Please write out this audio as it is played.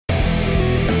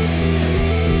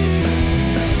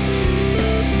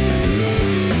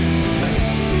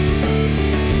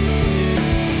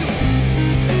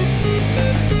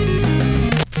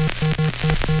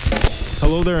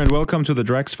there, and welcome to the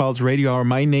Drax Files Radio Hour.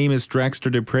 My name is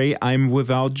Draxter Dupre. I'm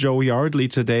without Joe Yardley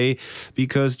today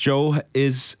because Joe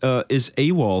is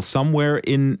AWOL somewhere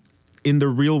in the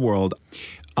real world.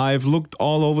 I've looked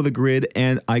all over the grid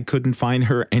and I couldn't find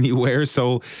her anywhere,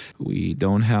 so we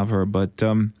don't have her. But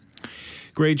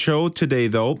great show today,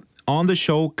 though. On the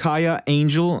show, Kaya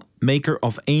Angel, maker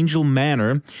of Angel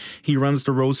Manor. He runs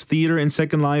the Rose Theater in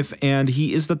Second Life, and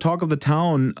he is the talk of the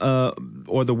town,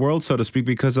 or the world, so to speak,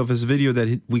 because of his video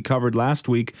that we covered last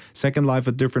week, Second Life,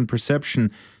 A Different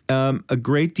Perception. A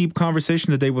great deep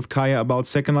conversation today with Kaya about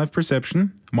Second Life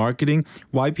perception, marketing,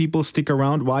 why people stick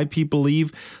around, why people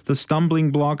leave, the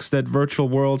stumbling blocks that virtual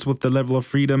worlds with the level of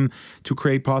freedom to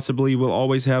create possibly will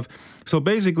always have. So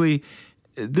basically,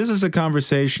 this is a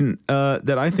conversation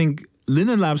that I think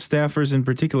Linden Lab staffers in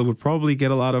particular would probably get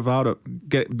a lot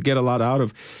out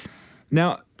of.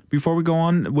 Now, before we go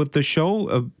on with the show,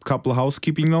 a couple of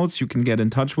housekeeping notes. You can get in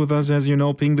touch with us, as you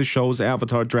know. Ping the show's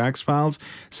avatar Drax Files.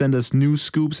 Send us news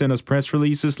scoops, send us press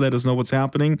releases, let us know what's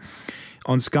happening.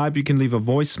 On Skype, you can leave a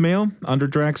voicemail under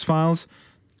Drax Files.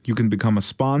 You can become a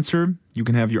sponsor. You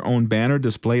can have your own banner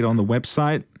displayed on the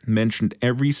website, mentioned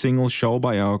every single show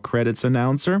by our credits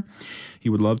announcer. He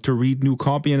would love to read new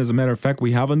copy, and as a matter of fact,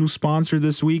 we have a new sponsor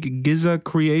this week, Giza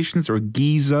Creations, or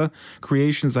Giza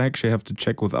Creations. I actually have to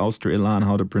check with Auster Ilan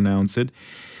how to pronounce it.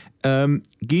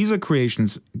 Giza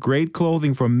Creations, great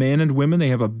clothing for men and women. They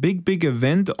have a big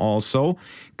event also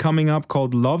coming up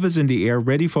called Love is in the Air,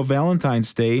 ready for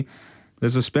Valentine's Day.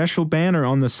 There's a special banner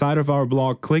on the side of our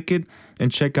blog. Click it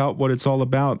and check out what it's all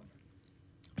about.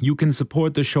 You can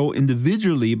support the show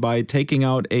individually by taking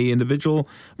out an individual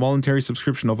voluntary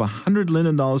subscription of $100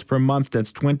 Linden per month.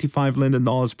 That's $25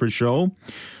 Linden per show.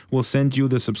 We'll send you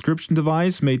the subscription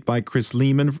device made by Chris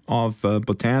Lehman of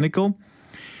Botanical.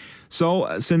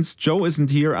 So since Joe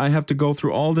isn't here, I have to go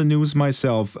through all the news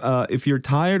myself. If you're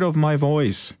tired of my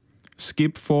voice,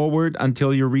 skip forward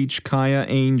until you reach Kaya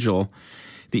Angel,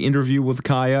 the interview with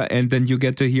Kaya, and then you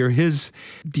get to hear his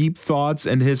deep thoughts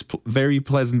and his very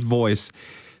pleasant voice.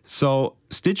 So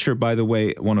Stitcher, by the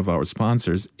way, one of our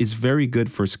sponsors, is very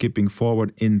good for skipping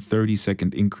forward in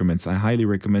 30-second increments. I highly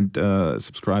recommend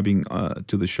subscribing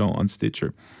to the show on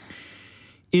Stitcher.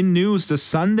 In news, the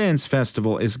Sundance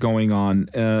Festival is going on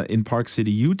in Park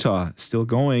City, Utah. Still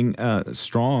going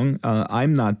strong.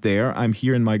 I'm not there. I'm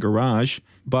here in my garage.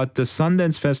 But the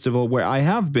Sundance Festival, where I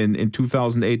have been in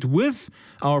 2008 with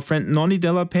our friend Noni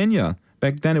de la Peña.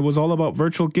 Back then, it was all about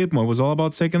Virtual Gitmo. It was all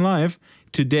about Second Life.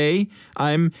 Today,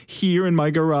 I'm here in my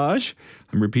garage.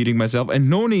 I'm repeating myself. And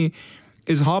Noni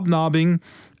is hobnobbing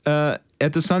at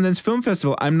the Sundance Film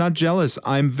Festival. I'm not jealous.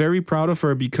 I'm very proud of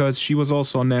her because she was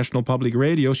also on National Public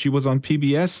Radio. She was on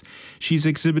PBS. She's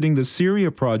exhibiting the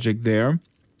Syria Project there,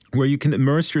 where you can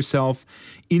immerse yourself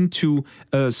into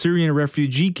a Syrian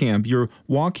refugee camp. You're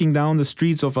walking down the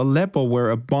streets of Aleppo where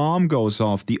a bomb goes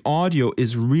off. The audio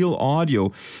is real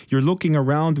audio. You're looking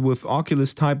around with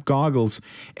Oculus-type goggles,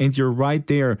 and you're right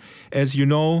there. As you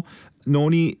know,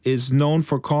 Noni is known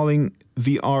for calling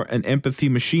VR an empathy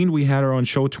machine. We had her on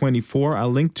Show 24. I'll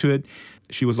link to it.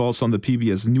 She was also on the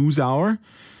PBS NewsHour.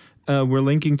 We're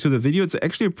linking to the video. It's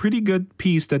actually a pretty good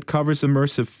piece that covers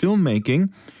immersive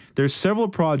filmmaking. There's several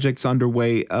projects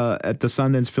underway at the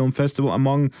Sundance Film Festival.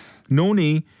 Among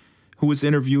Noni, who was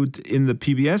interviewed in the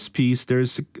PBS piece,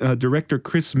 there's director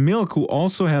Chris Milk, who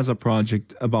also has a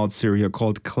project about Syria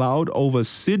called Cloud Over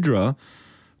Sidra,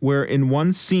 where in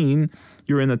one scene,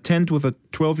 you're in a tent with a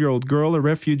 12-year-old girl, a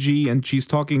refugee, and she's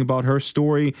talking about her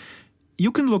story.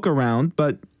 You can look around,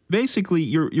 but basically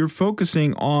you're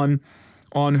focusing on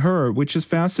her, which is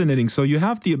fascinating. So you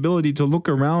have the ability to look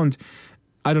around.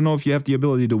 I don't know if you have the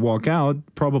ability to walk out.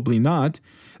 Probably not.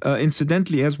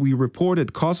 Incidentally, as we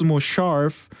reported, Cosmo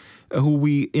Sharf, who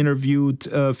we interviewed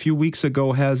a few weeks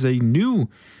ago, has a new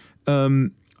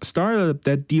startup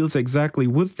that deals exactly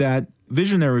with that.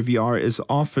 Visionary VR is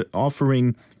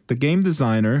offering the game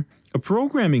designer a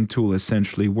programming tool,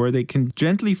 essentially, where they can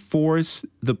gently force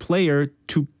the player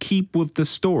to keep with the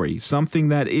story, something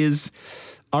that is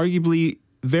arguably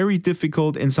very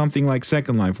difficult in something like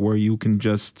Second Life, where you can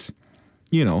just,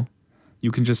 you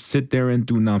can just sit there and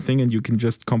do nothing, and you can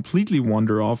just completely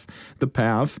wander off the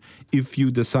path if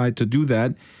you decide to do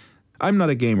that. I'm not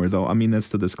a gamer, though. I mean, that's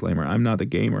the disclaimer. I'm not a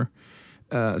gamer.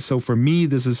 So for me,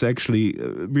 this is actually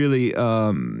really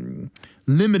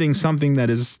limiting something that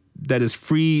is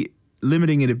free,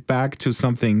 limiting it back to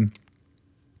something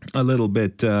a little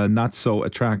bit not so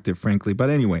attractive, frankly. But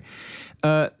anyway,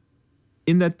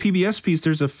 in that PBS piece,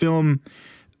 there's a film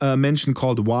mentioned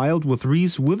called Wild with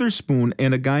Reese Witherspoon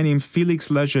and a guy named Felix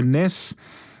Lejeunesse,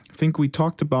 I think we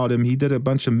talked about him. He did a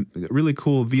bunch of really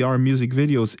cool VR music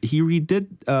videos. He redid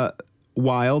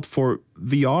Wild for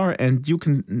VR, and you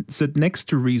can sit next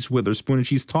to Reese Witherspoon, and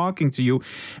she's talking to you.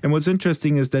 And what's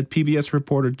interesting is that PBS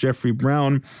reporter Jeffrey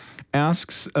Brown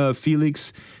asks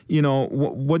Felix, you know,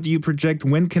 what do you project?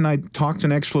 When can I talk to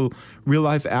an actual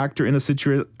real-life actor in a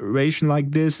situation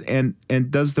like this? And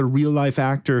does the real-life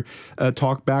actor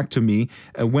talk back to me?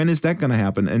 When is that going to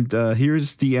happen? And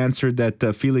here's the answer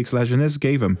that Felix Lajeunesse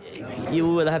gave him. You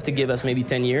will have to give us maybe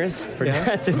 10 years for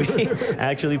that to be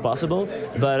actually possible.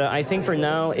 But I think for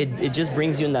now, it just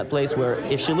brings you in that place where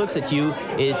if she looks at you,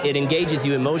 it engages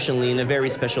you emotionally in a very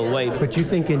special way. But you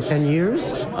think in 10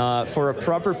 years? For a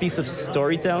proper piece of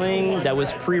storytelling that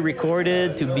was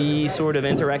pre-recorded to be sort of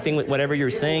interacting with whatever you're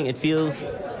saying, it feels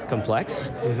complex,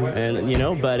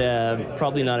 and but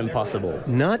probably not impossible.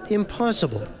 Not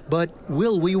impossible, but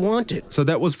will we want it? So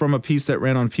that was from a piece that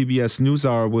ran on PBS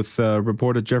NewsHour with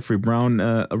reporter Jeffrey Brown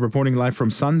reporting live from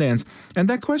Sundance. And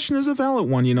that question is a valid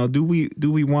one. You know, do we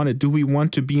want it? Do we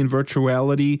want to be in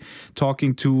virtuality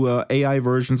talking to AI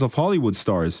versions of Hollywood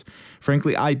stars?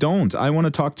 Frankly, I don't. I want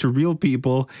to talk to real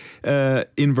people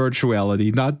in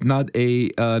virtuality,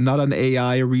 not an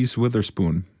AI Reese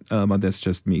Witherspoon. But that's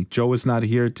just me. Jo is not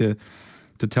here to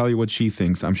tell you what she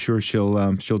thinks. I'm sure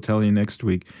she'll tell you next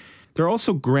week. There are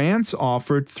also grants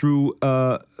offered through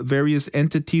various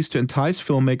entities to entice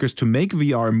filmmakers to make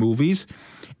VR movies.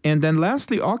 And then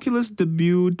lastly, Oculus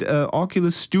debuted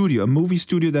Oculus Studio, a movie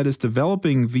studio that is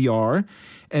developing VR.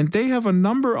 And they have a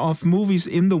number of movies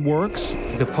in the works.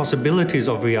 The possibilities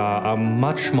of VR are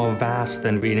much more vast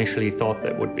than we initially thought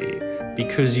they would be,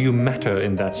 because you matter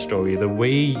in that story. The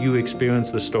way you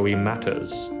experience the story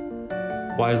matters,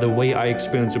 while the way I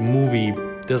experience a movie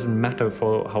doesn't matter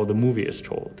for how the movie is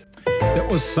told. That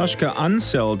was Sascha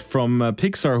Anselt from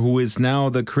Pixar, who is now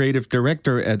the creative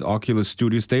director at Oculus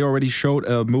Studios. They already showed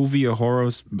a movie, a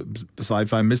horror,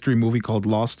 sci-fi mystery movie called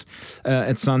Lost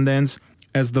at Sundance.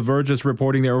 As The Verge is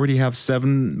reporting, they already have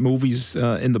 7 movies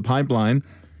in the pipeline.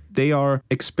 They are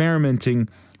experimenting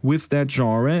with that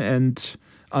genre and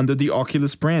under the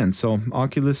Oculus brand. So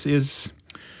Oculus is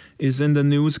in the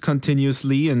news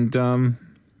continuously and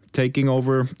taking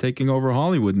over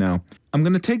Hollywood now. I'm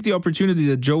going to take the opportunity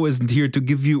that Jo isn't here to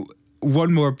give you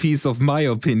one more piece of my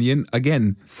opinion.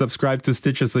 Again, subscribe to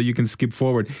Stitcher so you can skip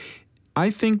forward. I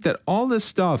think that all this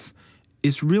stuff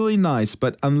is really nice,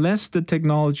 but unless the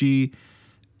technology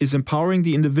is empowering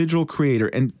the individual creator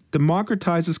and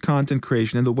democratizes content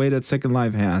creation in the way that Second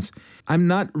Life has, I'm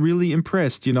not really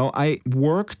impressed. You know, I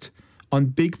worked on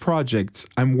big projects.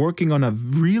 I'm working on a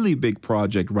really big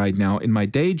project right now in my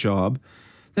day job.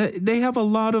 They have a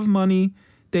lot of money.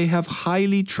 They have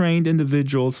highly trained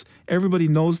individuals. Everybody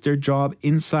knows their job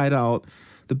inside out,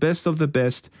 the best of the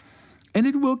best. And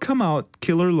it will come out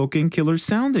killer looking, killer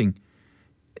sounding.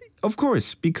 Of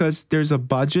course, because there's a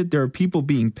budget, there are people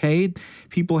being paid,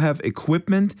 people have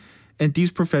equipment, and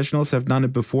these professionals have done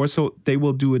it before, so they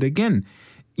will do it again.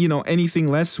 You know, anything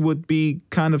less would be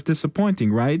kind of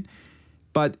disappointing, right?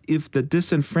 But if the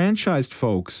disenfranchised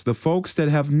folks, the folks that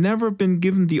have never been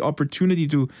given the opportunity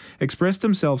to express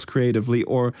themselves creatively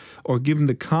or given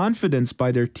the confidence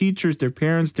by their teachers, their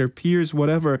parents, their peers,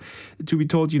 whatever, to be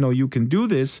told, you know, you can do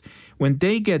this, when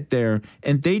they get there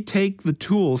and they take the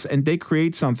tools and they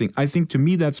create something, I think to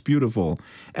me that's beautiful.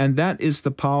 And that is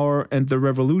the power and the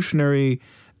revolutionary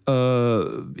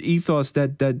ethos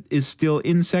that is still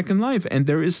in Second Life. And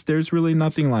there's really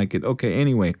nothing like it. Okay,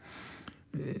 anyway.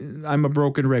 I'm a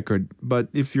broken record, but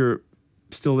if you're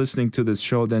still listening to this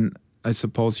show, then I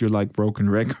suppose you're like broken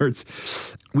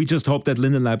records. We just hope that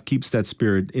Linden Lab keeps that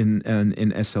spirit in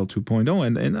SL 2.0,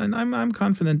 and I'm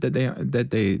confident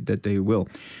that they will.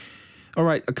 All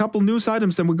right, a couple news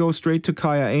items, then we go straight to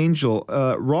Kaya Angel.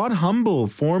 Rod Humble,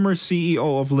 former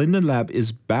CEO of Linden Lab,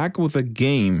 is back with a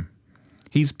game.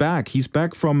 He's back. He's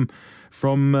back from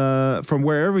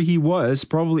wherever he was,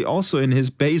 probably also in his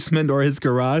basement or his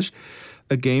garage.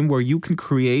 A game where you can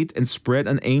create and spread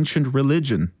an ancient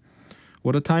religion.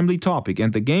 What a timely topic.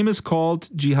 And the game is called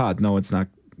Jihad. No, it's not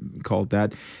called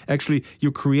that. Actually, you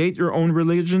create your own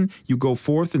religion. You go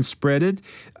forth and spread it.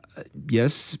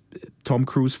 Yes, Tom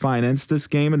Cruise financed this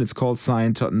game and it's called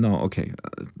Scientology. No, okay.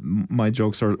 My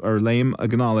jokes are lame,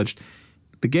 acknowledged.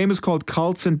 The game is called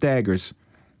Cults and Daggers.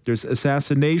 There's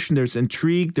assassination, there's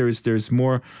intrigue, there's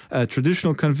more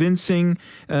traditional convincing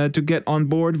to get on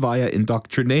board via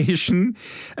indoctrination,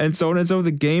 and so on and so on.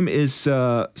 The game is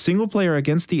single player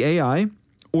against the AI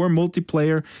or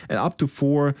multiplayer and up to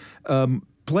 4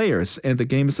 players. And the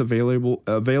game is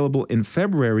available in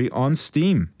February on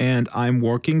Steam. And I'm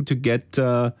working to get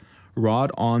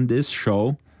Rod on this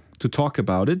show to talk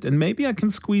about it. And maybe I can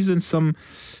squeeze in some,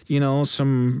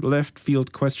 some left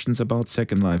field questions about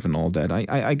Second Life and all that.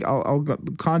 I'll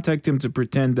contact him to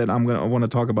pretend that I want to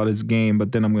talk about his game,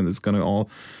 but then it's gonna all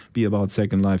be about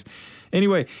Second Life.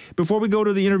 Anyway, before we go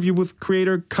to the interview with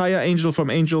creator Kaya Angel from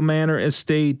Angel Manor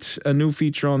Estate, a new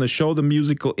feature on the show, the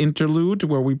musical interlude,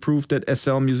 where we prove that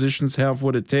SL musicians have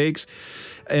what it takes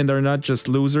and are not just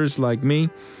losers like me.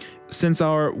 Since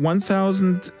our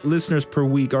 1,000 listeners per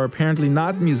week are apparently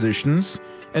not musicians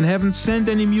and haven't sent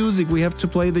any music, we have to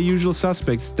play the usual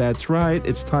suspects. That's right,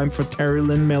 it's time for Terry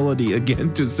Lynn Melody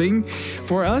again to sing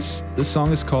for us. The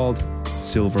song is called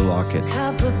Silver Locket.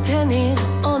 Copper penny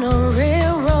on a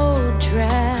railroad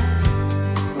track,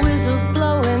 whistles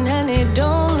blowing and he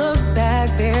don't look back,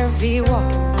 bare feet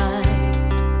walking high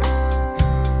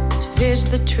to fish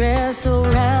the trestle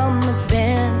around the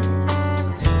bend,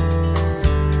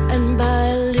 and buy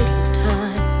a little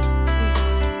time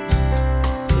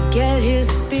to get his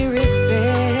spirit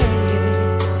fed,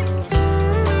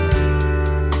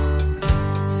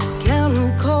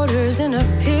 counting quarters in a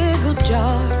pickle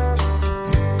jar,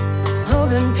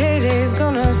 hoping payday's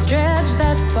gonna stretch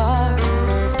that far.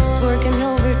 It's working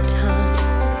overtime.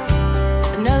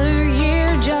 Another year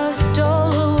just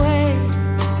stole away,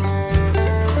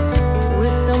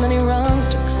 with so many rungs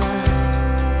to climb.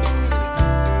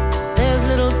 There's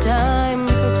little time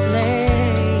for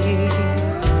play,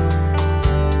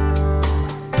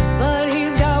 but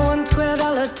he's got one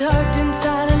 $12 tucked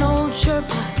inside an old shirt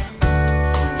pocket,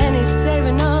 and he's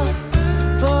saving up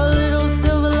for a little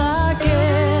silver locket.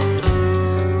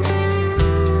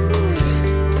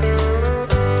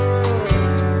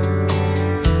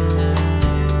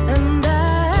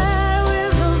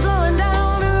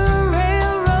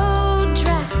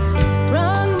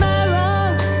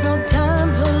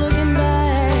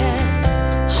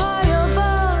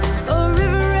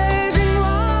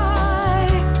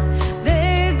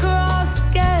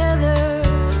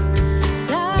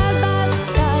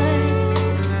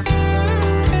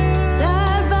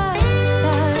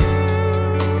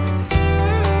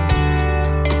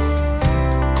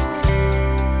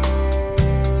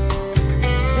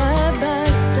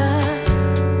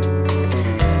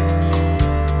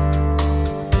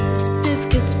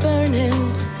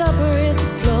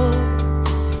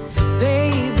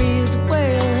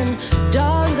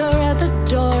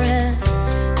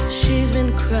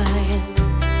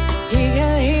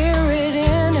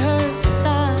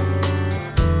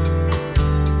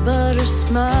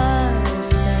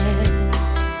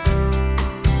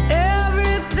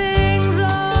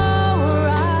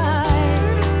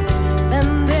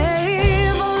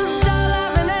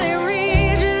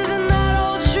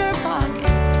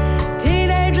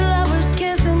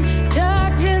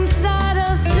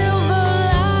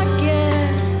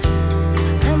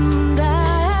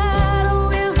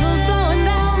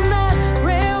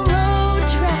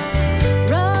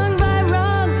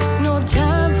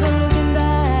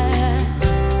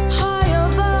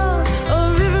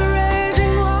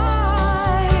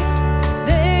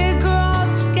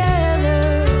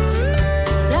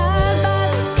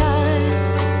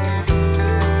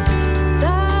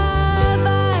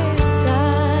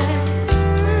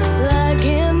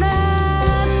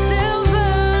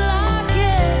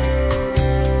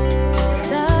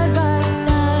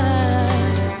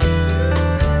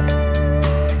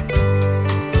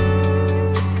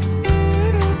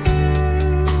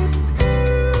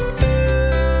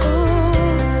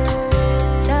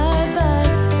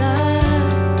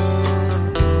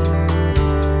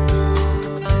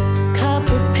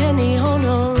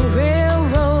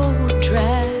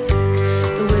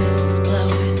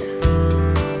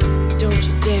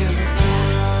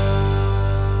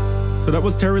 That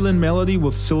was Terry Lynn Melody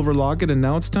with Silver Locket, and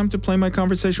now it's time to play my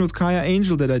conversation with Kaya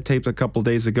Angel that I taped a couple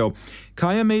days ago.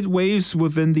 Kaya made waves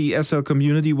within the SL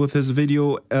community with his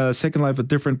video Second Life, A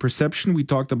Different Perception. We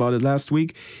talked about it last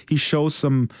week. He shows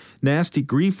some nasty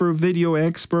griefer video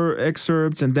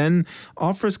excerpts and then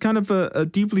offers kind of a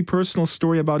deeply personal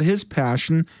story about his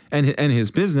passion and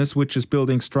his business, which is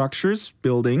building structures,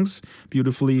 buildings,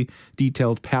 beautifully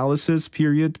detailed palaces,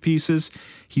 period pieces.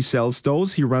 He sells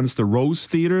those. He runs the Rose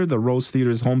Theater. The Rose Theater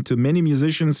is home to many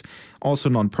musicians, also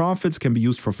nonprofits, can be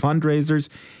used for fundraisers.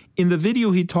 In the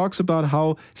video, he talks about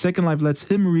how Second Life lets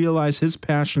him realize his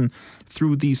passion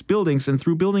through these buildings and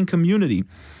through building community.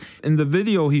 In the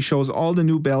video, he shows all the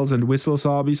new bells and whistles,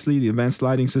 obviously, the advanced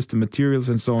lighting system, materials,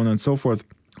 and so on and so forth.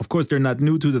 Of course, they're not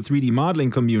new to the 3D modeling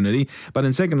community, but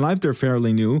in Second Life, they're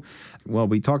fairly new. Well,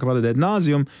 we talk about it ad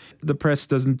nauseum. The press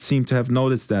doesn't seem to have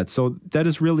noticed that. So that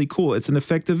is really cool. It's an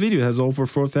effective video. It has over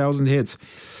 4,000 hits.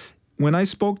 When I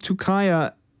spoke to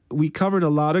Kaya We covered a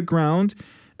lot of ground,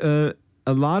 a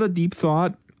lot of deep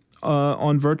thought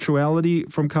on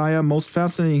virtuality from Kaya. Most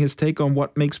fascinating, his take on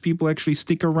what makes people actually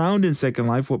stick around in Second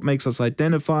Life, what makes us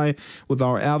identify with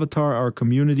our avatar, our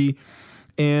community.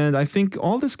 And I think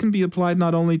all this can be applied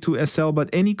not only to SL, but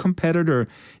any competitor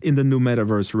in the new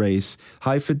metaverse race.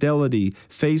 High Fidelity,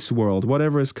 Face World,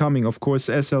 whatever is coming, of course,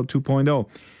 SL 2.0.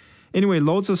 Anyway,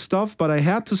 loads of stuff, but I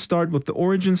had to start with the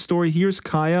origin story. Here's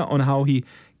Kaya on how he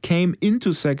came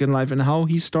into Second Life and how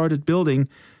he started building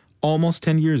almost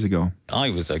 10 years ago.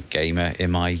 I was a gamer in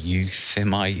my youth, in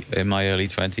my early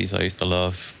 20s. I used to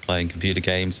love playing computer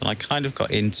games, and I kind of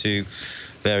got into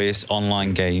various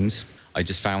online games. I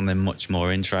just found them much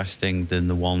more interesting than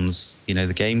the ones,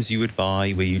 the games you would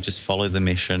buy where you just follow the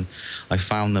mission. I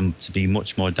found them to be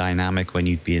much more dynamic when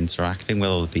you'd be interacting with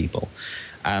other people.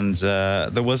 And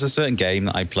there was a certain game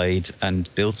that I played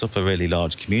and built up a really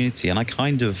large community, and I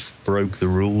kind of broke the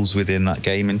rules within that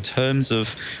game in terms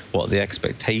of what the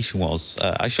expectation was.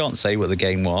 I shan't say what the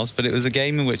game was, but it was a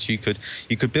game in which you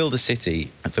could build a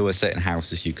city. There were certain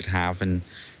houses you could have, and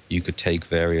you could take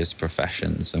various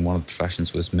professions, and one of the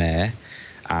professions was mayor,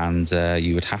 and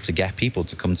you would have to get people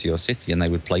to come to your city, and they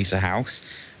would place a house,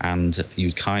 and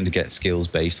you'd kind of get skills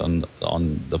based on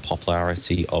the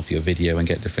popularity of your video and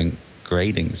get different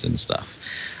gradings and stuff.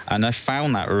 And I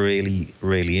found that really,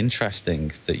 really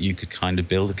interesting, that you could kind of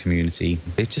build a community.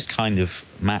 It just kind of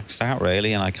maxed out,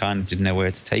 really, and I kind of didn't know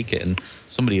where to take it. And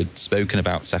somebody had spoken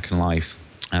about Second Life,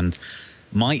 and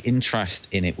my interest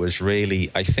in it was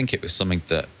really, I think it was something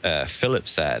that Philip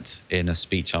said in a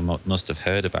speech I must have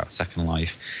heard about Second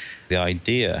Life. The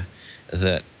idea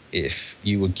that if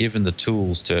you were given the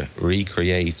tools to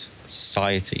recreate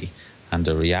society and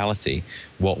a reality,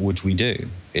 what would we do?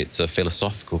 It's a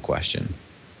philosophical question.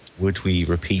 Would we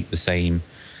repeat the same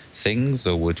things,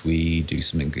 or would we do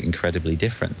something incredibly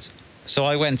different? So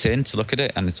I went in to look at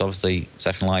it, and it's obviously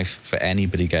Second Life for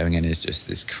anybody going in is just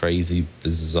this crazy,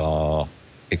 bizarre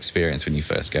experience when you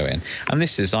first go in.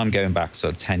 And I'm going back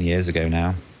sort of 10 years ago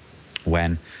now,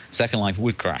 when Second Life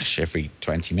would crash every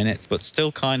 20 minutes, but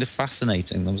still kind of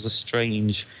fascinating. There was a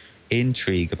strange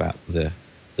intrigue about the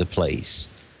place.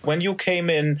 When you came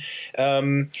in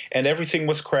and everything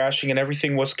was crashing and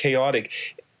everything was chaotic,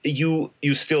 you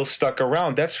still stuck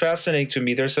around. That's fascinating to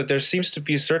me. There seems to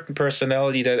be a certain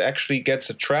personality that actually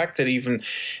gets attracted even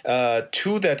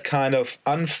to that kind of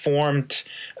unformed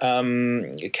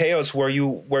chaos where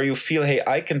you feel, hey,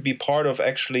 I can be part of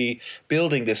actually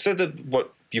building this.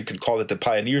 What you can call it the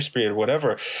pioneer spirit or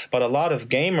whatever, but a lot of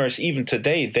gamers, even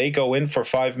today, they go in for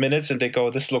 5 minutes and they go,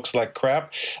 this looks like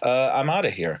crap, I'm out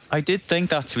of here. I did think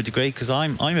that to a degree, because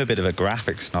I'm a bit of a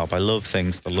graphics snob. I love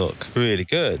things to look really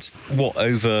good. What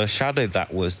overshadowed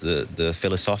that was the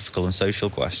philosophical and social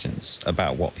questions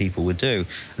about what people would do.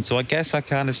 And so I guess I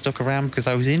kind of stuck around because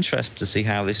I was interested to see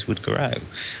how this would grow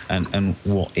and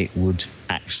what it would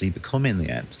actually become in the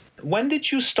end. When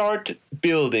did you start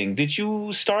building? Did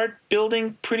you start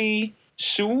building pretty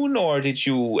soon, or did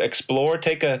you explore,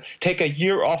 take a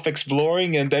year off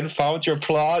exploring and then found your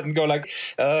plot and go like,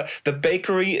 the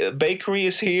bakery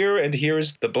is here and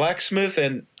here's the blacksmith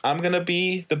and I'm gonna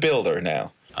be the builder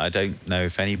now? I don't know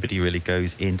if anybody really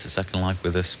goes into Second Life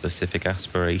with a specific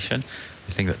aspiration.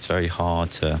 I think that's very hard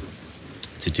to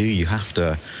do. You have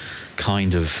to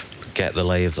kind of get the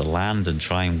lay of the land and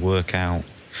try and work out.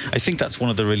 I think that's one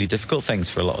of the really difficult things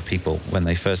for a lot of people when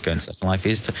they first go into Second Life,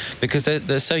 is because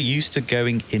they're so used to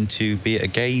going into, be it a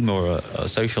game or a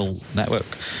social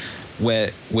network,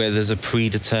 where there's a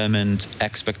predetermined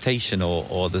expectation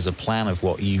or there's a plan of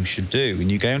what you should do.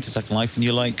 And you go into Second Life and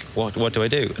you're like, what do I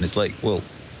do? And it's like, well,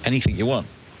 anything you want.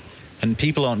 And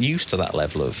people aren't used to that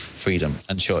level of freedom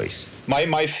and choice.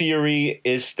 My theory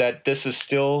is that this is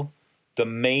still the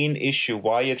main issue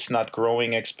why it's not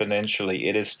growing exponentially.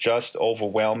 It is just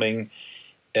overwhelming.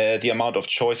 The amount of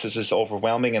choices is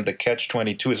overwhelming, and the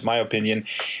catch-22 is my opinion.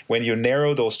 When you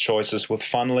narrow those choices with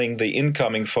funneling the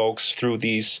incoming folks through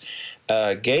these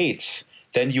gates,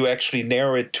 then you actually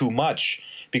narrow it too much.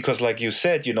 Because like you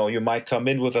said, you might come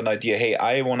in with an idea, hey,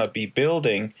 I want to be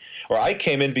building, or I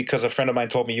came in because a friend of mine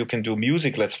told me you can do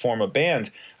music, let's form a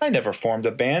band. I never formed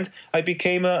a band. I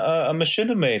became a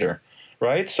machinimator.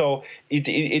 Right, so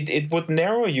it would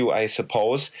narrow you, I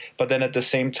suppose, but then at the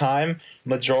same time,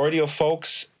 majority of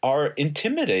folks are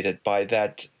intimidated by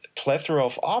that plethora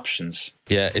of options.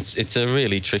 Yeah, it's a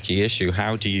really tricky issue.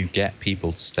 How do you get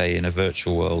people to stay in a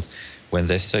virtual world when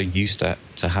they're so used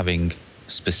to having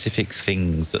specific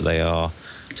things that they are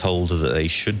told that they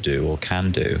should do or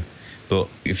can do? But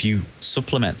if you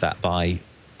supplement that by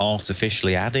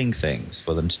artificially adding things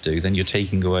for them to do, then you're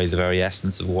taking away the very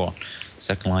essence of what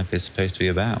Second Life is supposed to be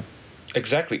about.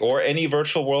 Exactly, or any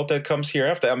virtual world that comes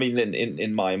hereafter. I mean,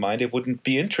 in my mind, it wouldn't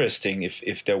be interesting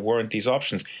if there weren't these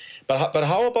options. But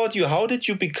how about you? How did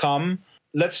you become?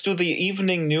 Let's do the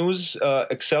evening news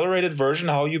accelerated version.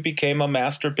 How you became a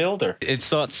master builder? It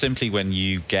starts simply when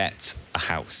you get a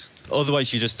house.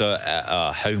 Otherwise, you're just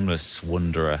a homeless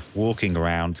wanderer walking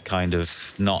around, kind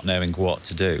of not knowing what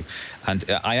to do. And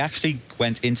I actually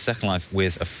went into Second Life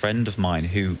with a friend of mine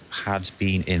who had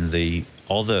been in the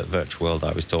other virtual world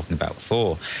I was talking about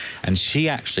before, and she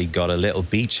actually got a little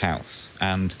beach house,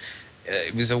 and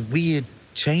it was a weird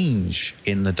change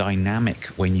in the dynamic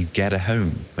when you get a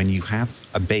home, when you have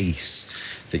a base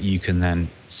that you can then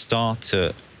start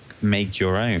to make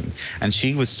your own. And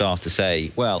she would start to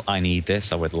say, well, I need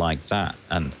this, I would like that,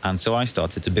 and so I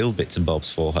started to build bits and bobs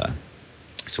for her.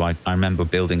 So I remember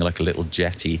building like a little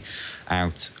jetty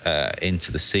out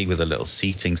into the sea with a little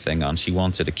seating thing on. She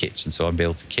wanted a kitchen, so I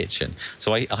built a kitchen.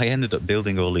 So I ended up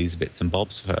building all these bits and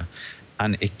bobs for her.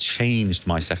 And it changed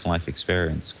my Second Life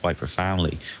experience quite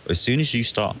profoundly. As soon as you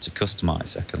start to customize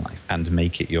Second Life and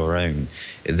make it your own,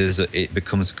 it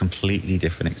becomes a completely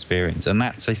different experience. And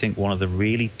that's, I think, one of the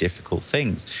really difficult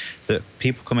things, that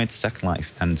people come into Second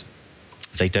Life and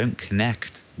they don't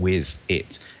connect with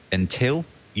it until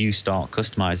you start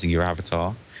customizing your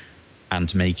avatar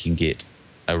and making it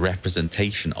a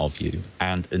representation of you,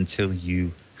 and until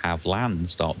you have land and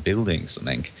start building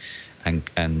something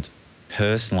and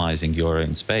personalizing your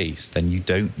own space, then you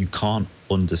can't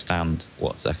understand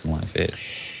what Second Life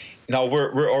is. Now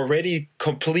we're already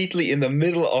completely in the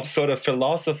middle of sort of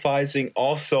philosophizing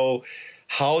also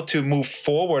how to move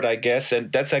forward, I guess,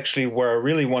 and that's actually where I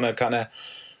really want to kind of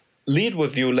lead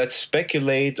with you. Let's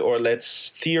speculate, or let's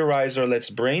theorize, or let's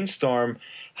brainstorm.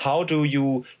 How do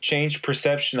you change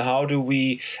perception? How do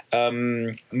we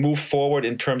move forward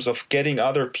in terms of getting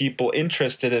other people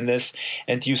interested in this?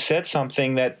 And you said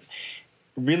something that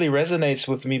really resonates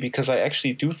with me, because I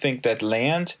actually do think that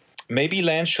maybe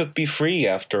land should be free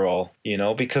after all,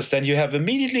 because then you have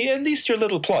immediately at least your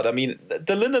little plot. I mean,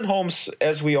 the Linden homes,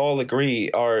 as we all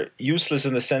agree, are useless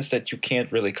in the sense that you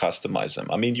can't really customize them.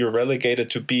 I mean, you're relegated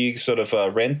to being sort of a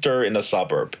renter in a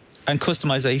suburb. And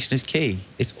customization is key.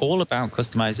 It's all about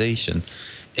customization.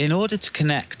 In order to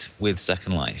connect with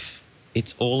Second Life,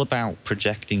 it's all about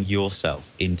projecting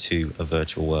yourself into a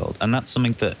virtual world. And that's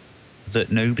something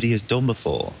that nobody has done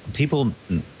before. People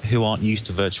who aren't used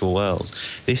to virtual worlds,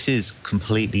 this is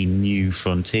completely new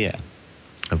frontier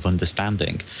of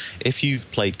understanding. If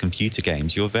you've played computer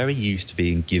games, you're very used to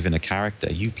being given a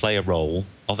character. You play a role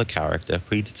of a character,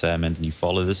 predetermined, and you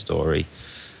follow the story.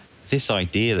 This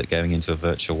idea that going into a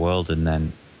virtual world and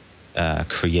then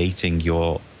creating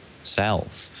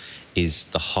yourself is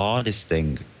the hardest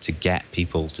thing to get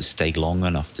people to stay long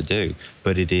enough to do,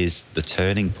 but it is the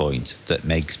turning point that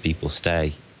makes people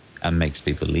stay and makes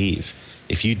people leave.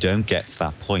 If you don't get to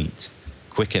that point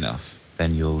quick enough,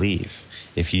 then you'll leave.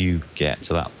 If you get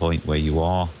to that point where you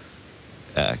are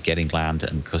getting land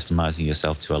and customizing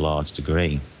yourself to a large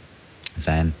degree,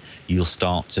 then you'll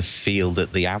start to feel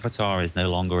that the avatar is no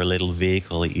longer a little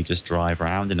vehicle that you just drive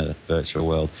around in a virtual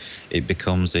world. It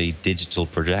becomes a digital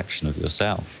projection of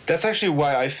yourself. That's actually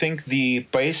why I think the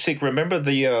basic, remember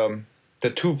the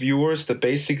two viewers, the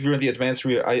basic viewer and the advanced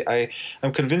viewer,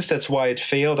 I'm convinced that's why it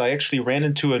failed. I actually ran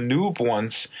into a noob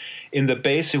once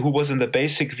who was in the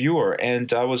basic viewer,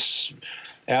 and I was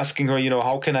asking her,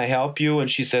 how can I help you? And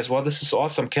she says, well, this is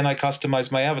awesome. Can I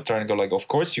customize my avatar? And I go like, of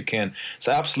course you can. It's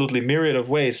absolutely myriad of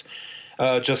ways.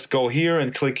 Just go here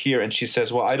and click here. And she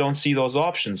says, well, I don't see those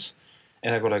options.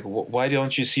 And I go like, why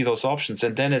don't you see those options?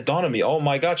 And then it dawned on me, oh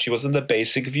my God, she was in the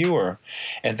basic viewer.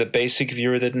 And the basic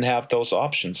viewer didn't have those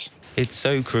options. It's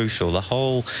so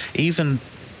crucial. Even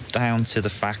down to the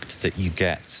fact that you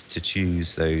get to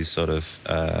choose those sort of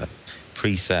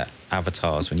preset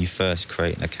avatars when you first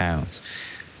create an account.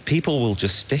 People will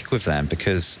just stick with them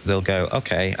because they'll go,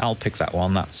 okay, I'll pick that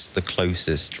one. That's the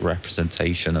closest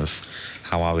representation of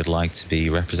how I would like to be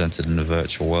represented in a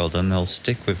virtual world, and they'll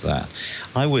stick with that.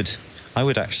 I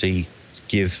would actually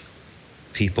give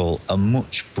people a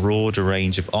much broader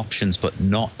range of options, but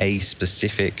not a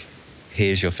specific,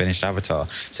 here's your finished avatar.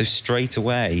 So straight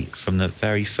away, from the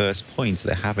very first point,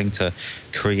 they're having to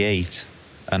create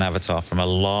an avatar from a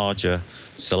larger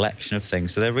selection of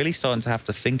things. So they're really starting to have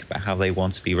to think about how they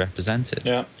want to be represented.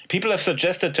 Yeah. People have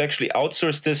suggested to actually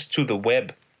outsource this to the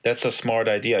web. That's a smart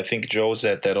idea. I think Joe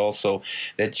said that also,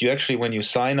 that you actually, when you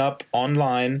sign up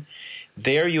online,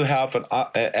 there you have an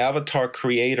avatar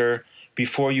creator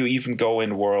before you even go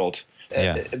in world.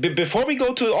 Yeah. Before we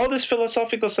go to all this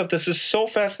philosophical stuff, this is so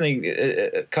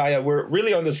fascinating, Kaya. We're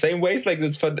really on the same wavelength.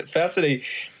 It's fascinating.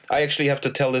 I actually have to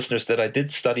tell listeners that I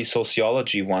did study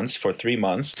sociology once for 3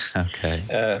 months.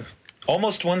 Okay.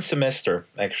 Almost one semester,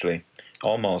 actually.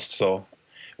 Almost. So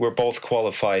we're both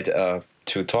qualified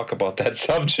to talk about that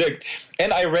subject.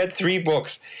 And I read 3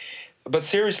 books. But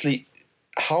seriously,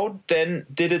 how then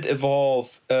did it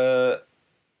evolve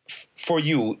for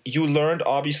you? You learned,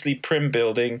 obviously, prim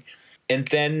building. And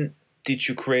then did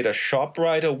you create a shop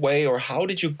right away? Or how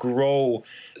did you grow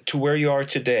to where you are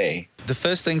today? The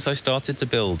first things I started to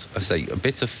build, I say, a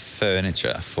bit of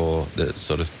furniture for the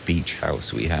sort of beach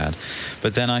house we had.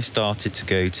 But then I started to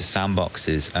go to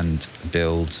sandboxes and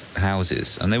build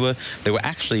houses. And they were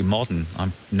actually modern.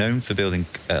 I'm known for building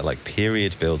like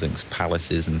period buildings,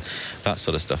 palaces and that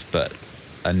sort of stuff. But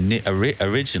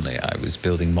originally I was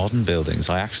building modern buildings.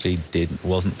 I actually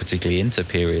wasn't particularly into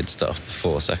period stuff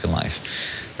before Second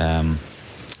Life.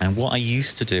 And what I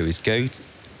used to do is go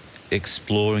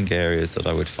exploring areas that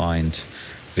I would find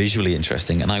visually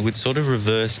interesting, and I would sort of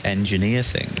reverse engineer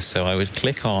things. So I would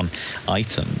click on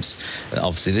items.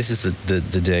 Obviously, this is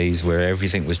the days where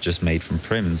everything was just made from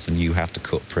prims, and you had to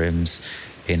cut prims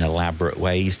in elaborate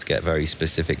ways to get very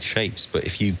specific shapes. But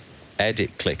if you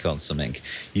click on something,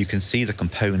 you can see the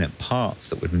component parts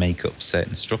that would make up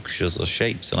certain structures or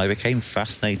shapes. And I became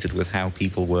fascinated with how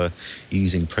people were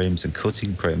using prims and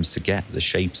cutting prims to get the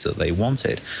shapes that they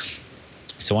wanted.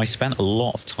 So I spent a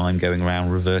lot of time going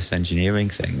around reverse engineering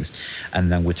things,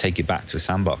 and then would take it back to a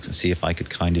sandbox and see if I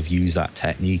could kind of use that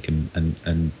technique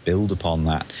and build upon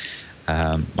that.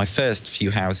 My first few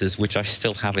houses, which I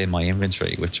still have in my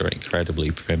inventory, which are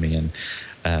incredibly primmy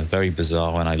and very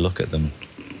bizarre when I look at them.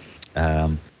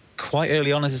 Quite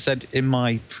early on, as I said, in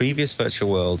my previous virtual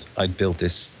world, I'd built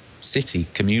this city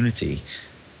community,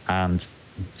 and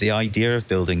the idea of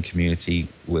building community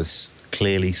was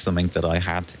clearly something that I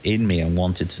had in me and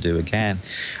wanted to do again.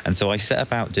 And so I set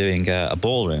about doing a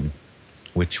ballroom,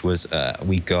 which was,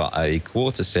 we got a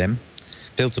quarter sim,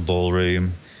 built a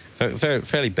ballroom,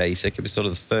 fairly basic. It was sort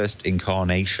of the first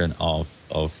incarnation of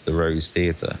the Rose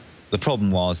Theatre. The problem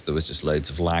was there was just loads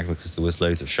of lag because there was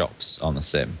loads of shops on the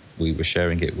sim. We were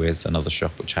sharing it with another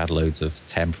shop which had loads of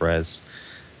temp-res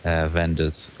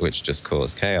vendors, which just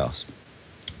caused chaos.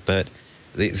 But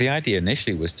the idea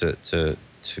initially was to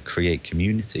create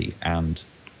community and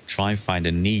try and find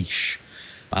a niche.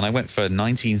 And I went for a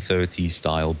 1930s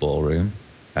style ballroom.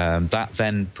 That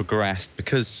then progressed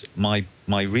because my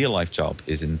real-life job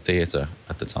is in theatre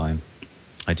at the time.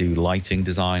 I do lighting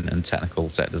design and technical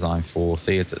set design for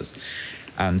theatres.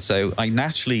 And so I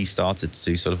naturally started to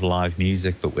do sort of live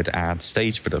music, but would add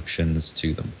stage productions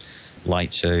to them,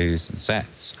 light shows and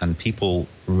sets, and people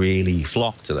really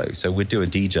flocked to those. So we'd do a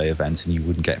DJ event and you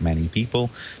wouldn't get many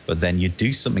people, but then you'd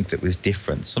do something that was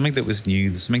different, something that was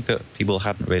new, something that people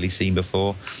hadn't really seen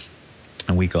before,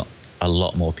 and we got a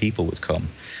lot more people would come.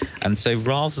 And so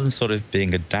rather than sort of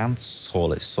being a dance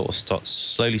hall, it sort of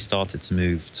slowly started to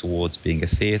move towards being a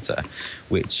theatre,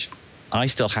 which I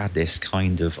still had this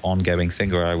kind of ongoing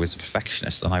thing where I was a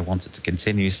perfectionist and I wanted to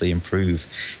continuously improve.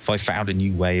 If I found a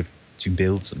new way to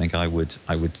build something, I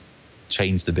would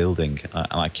change the building. And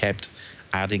I kept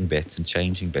adding bits and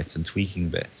changing bits and tweaking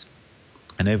bits.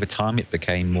 And over time, it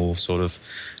became more sort of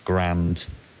grand,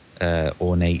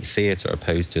 ornate theatre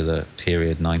opposed to the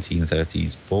period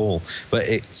 1930s ball. But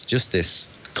it's just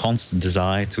this constant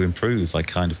desire to improve. I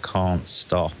kind of can't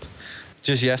stop.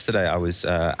 Just yesterday, I was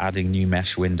adding new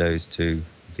mesh windows to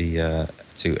the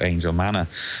to Angel Manor.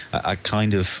 I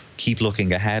kind of keep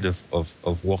looking ahead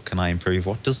of what can I improve,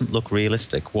 what doesn't look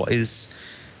realistic, what is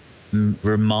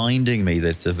reminding me that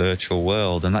it's a virtual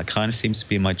world. And that kind of seems to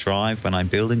be my drive when I'm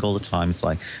building all the time. It's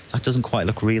like, that doesn't quite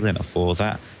look real enough, or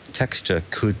that texture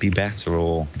could be better,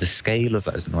 or the scale of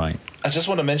that isn't right. I just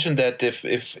want to mention that if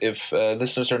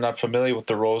listeners are not familiar with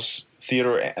the Rose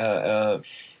Theatre,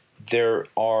 there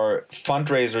are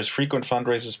fundraisers, frequent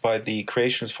fundraisers by the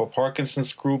Creations for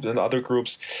Parkinson's group and other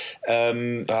groups.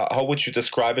 How would you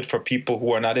describe it for people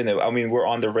who are not in it? I mean, we're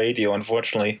on the radio,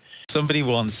 unfortunately. Somebody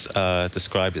once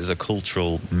described it as a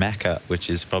cultural mecca, which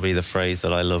is probably the phrase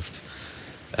that I loved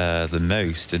the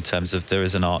most, in terms of there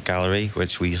is an art gallery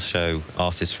which we show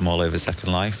artists from all over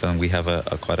Second Life, and we have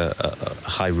quite a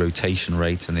high rotation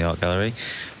rate in the art gallery.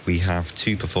 We have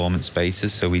 2 performance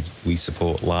spaces, so we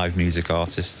support live music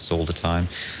artists all the time.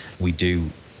 We do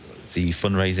the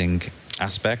fundraising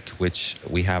aspect, which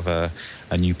we have a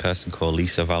new person called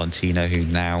Lisa Valentino, who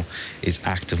now is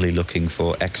actively looking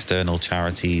for external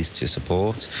charities to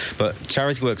support. But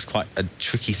charity work's quite a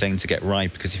tricky thing to get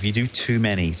right, because if you do too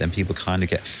many, then people kind of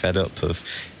get fed up of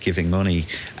giving money.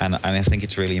 And I think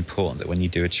it's really important that when you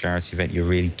do a charity event, you're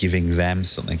really giving them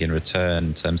something in return,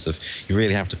 in terms of you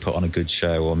really have to put on a good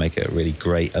show or make it a really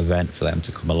great event for them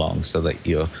to come along, so that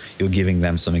you're giving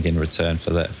them something in return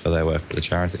for their work with the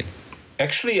charity.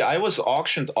 Actually, I was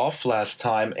auctioned off last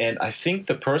time, and I think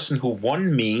the person who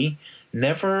won me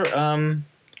never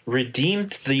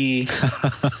redeemed this.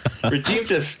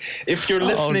 If you're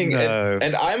listening, no.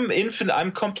 and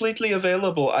I'm completely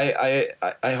available. I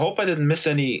hope I didn't miss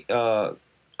any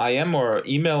IM or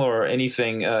email or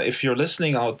anything. If you're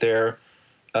listening out there,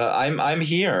 I'm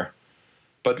here.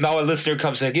 But now a listener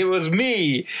comes like, it was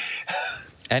me.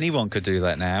 Anyone could do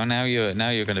that now. Now you're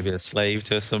going to be a slave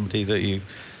to somebody that you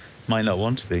might not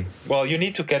want to be. Well, you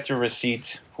need to get your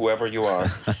receipt, whoever you are.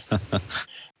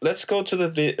 Let's go to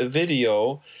the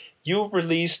video. You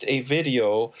released a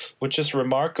video which is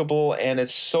remarkable, and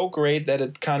it's so great that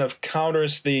it kind of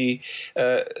counters the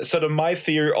sort of my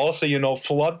theory. Also,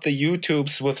 flood the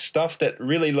YouTubes with stuff that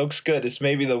really looks good. It's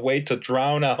maybe the way to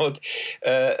drown out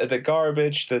the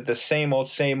garbage, the same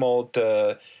old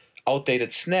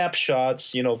outdated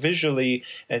snapshots, visually.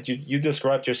 And you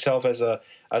described yourself as a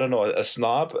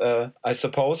snob, I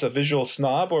suppose, a visual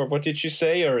snob, or what did you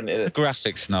say? Or a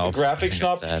graphic snob. A graphic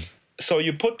snob. So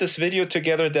you put this video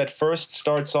together that first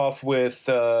starts off with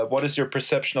what is your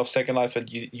perception of Second Life,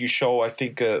 and you show, I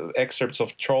think, excerpts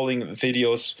of trolling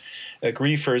videos,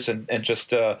 griefers, and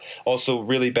just also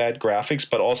really bad graphics,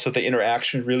 but also the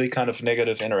interaction, really kind of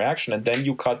negative interaction. And then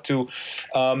you cut to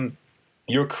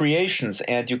your creations,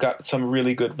 and you got some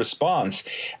really good response.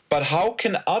 But how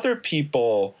can other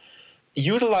people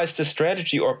utilize this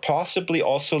strategy, or possibly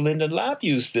also Linden Lab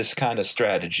use this kind of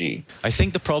strategy? I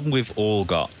think the problem we've all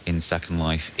got in Second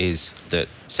Life is that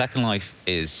Second Life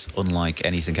is unlike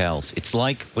anything else. It's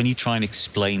like when you try and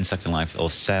explain Second Life or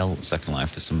sell Second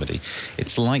Life to somebody,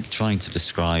 it's like trying to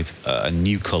describe a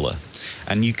new color.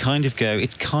 And you kind of go,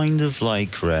 it's kind of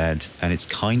like red and it's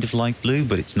kind of like blue,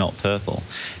 but it's not purple.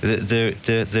 There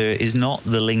is not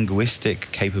the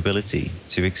linguistic capability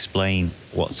to explain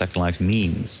what Second Life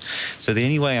means. So the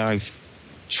only way I've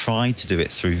tried to do it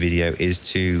through video is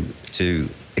to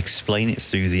explain it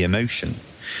through the emotion.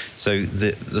 So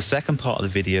the second part of the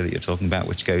video that you're talking about,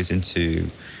 which goes into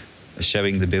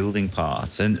showing the building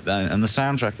parts, and the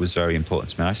soundtrack was very important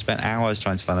to me. I spent hours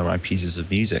trying to find the right pieces of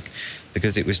music,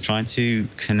 because it was trying to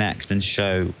connect and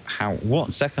show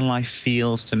what Second Life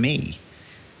feels to me,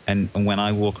 and when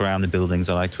I walk around the buildings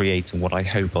that I create, and what I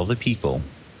hope other people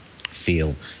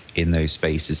feel in those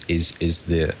spaces is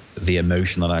the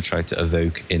emotion that I try to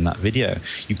evoke in that video.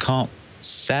 You can't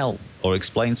sell or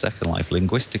explain Second Life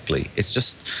linguistically. It's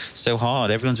just so hard.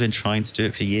 Everyone's been trying to do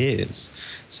it for years.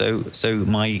 So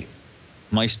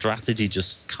my strategy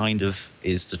just kind of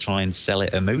is to try and sell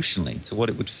it emotionally, to what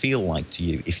it would feel like to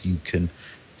you if you can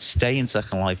stay in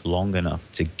Second Life long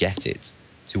enough to get it,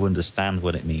 to understand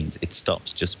what it means. It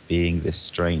stops just being this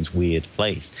strange, weird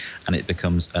place, and it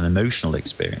becomes an emotional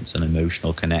experience, an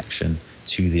emotional connection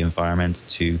to the environment,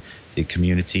 to the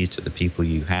community, to the people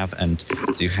you have, and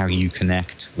to how you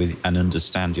connect with and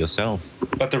understand yourself.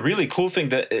 But the really cool thing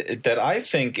that I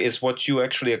think is what you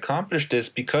actually accomplished is,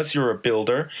 because you're a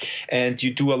builder and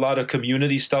you do a lot of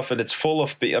community stuff, and it's full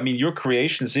of, your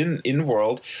creations in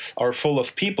world are full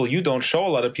of people. You don't show a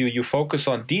lot of people. You focus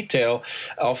on detail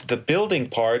of the building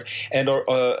part. And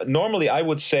normally I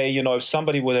would say, if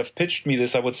somebody would have pitched me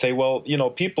this, I would say, well,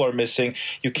 people are missing.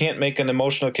 You can't make an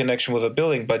emotional connection with a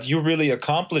building. But you really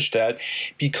accomplished that,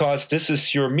 because this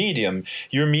is your medium.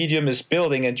 Your medium is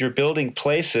building, and you're building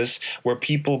places where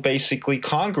people basically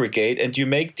congregate, and you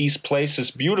make these places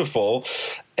beautiful,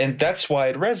 and that's why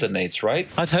it resonates, right?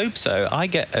 I'd hope so. I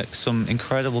get some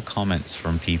incredible comments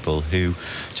from people who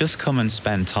just come and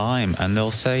spend time, and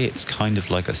they'll say it's kind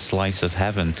of like a slice of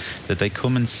heaven, that they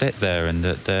come and sit there, and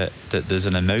that there's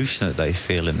an emotion that they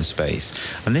feel in the space.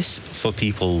 And this, for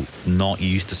people not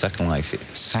used to Second Life, it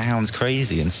sounds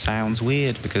crazy and sounds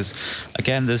weird, because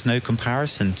again, there's no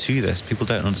comparison to this. People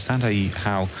don't understand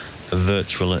how a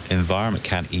virtual environment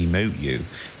can emote you.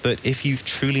 But if you've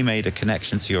truly made a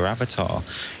connection to your avatar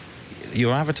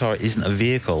isn't a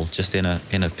vehicle just in a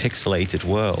pixelated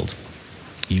world.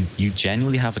 You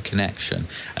genuinely have a connection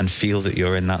and feel that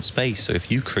you're in that space. So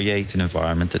if you create an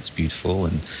environment that's beautiful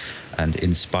and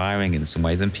inspiring in some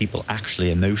way, then people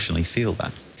actually emotionally feel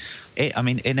that.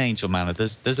 In Angel Manor,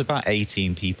 there's about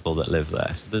 18 people that live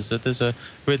there. So there's a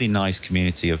really nice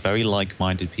community of very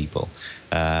like-minded people.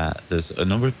 There's a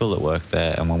number of people that work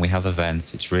there, and when we have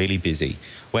events, it's really busy.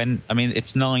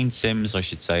 It's 9 Sims, I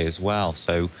should say, as well.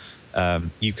 So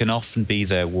you can often be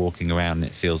there walking around, and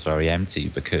it feels very empty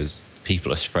because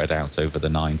people are spread out over the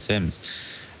 9 Sims.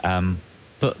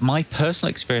 But my personal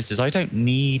experience is I don't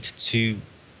need to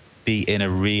be in a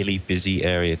really busy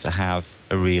area to have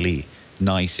a really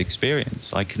nice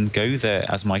experience. I can go there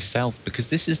as myself, because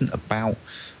this isn't about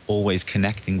always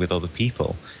connecting with other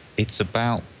people. It's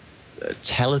about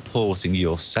teleporting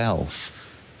yourself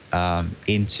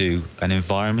into an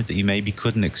environment that you maybe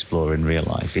couldn't explore in real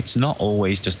life. It's not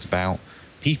always just about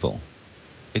people.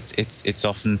 It's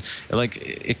often like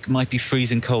it might be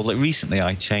freezing cold. Like recently,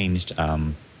 I changed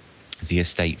the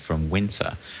estate from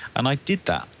winter, and I did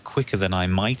that quicker than I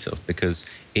might have because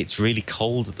it's really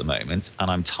cold at the moment, and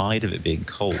I'm tired of it being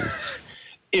cold.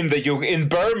 In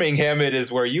Birmingham, it is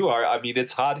where you are. I mean,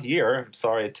 it's hot here. I'm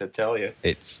sorry to tell you.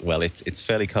 It's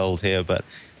fairly cold here, but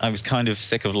I was kind of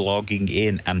sick of logging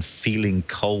in and feeling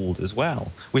cold as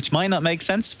well, which might not make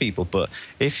sense to people. But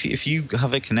if you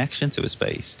have a connection to a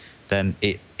space, then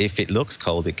if it looks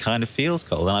cold, it kind of feels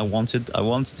cold. And I wanted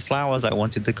the flowers, I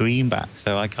wanted the green back.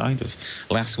 So I kind of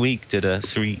last week did a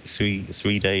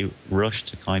three-day rush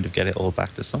to kind of get it all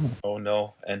back to summer. Oh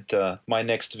no! And my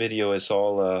next video is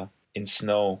all in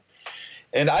snow.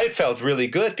 And I felt really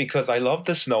good because I love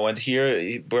the snow. And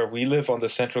here, where we live on the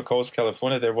Central Coast,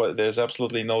 California, there's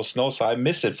absolutely no snow, so I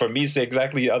miss it. For me, it's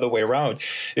exactly the other way around.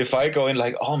 If I go in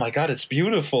like, oh my God, it's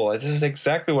beautiful. This is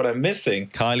exactly what I'm missing.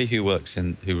 Kylie,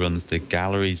 who runs the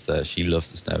galleries there, she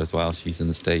loves the snow as well. She's in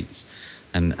the States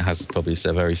and has probably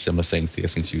said a very similar thing to you. I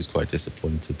think she was quite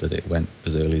disappointed that it went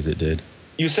as early as it did.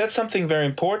 You said something very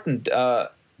important,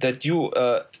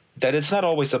 that it's not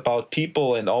always about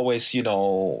people and always,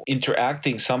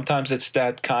 interacting. Sometimes it's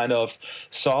that kind of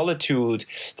solitude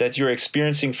that you're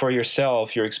experiencing for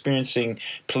yourself. You're experiencing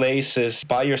places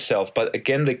by yourself. But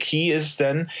again, the key is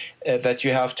then that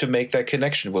you have to make that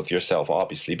connection with yourself,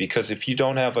 obviously, because if you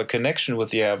don't have a connection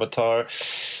with the avatar,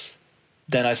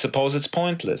 then I suppose it's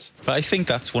pointless. But I think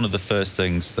that's one of the first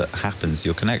things that happens.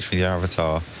 Your connection with your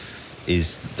avatar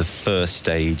is the first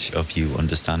stage of you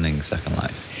understanding Second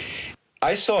Life.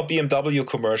 I saw a BMW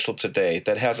commercial today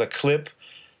that has a clip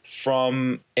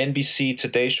from NBC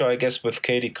Today Show, I guess, with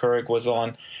Katie Couric was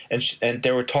on, and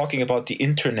they were talking about the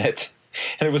internet.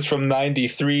 And it was from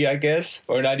 93, I guess,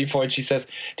 or 94, and she says,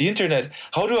 the internet,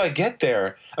 how do I get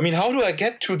there? I mean, how do I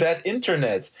get to that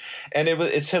internet? And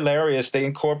it's hilarious. They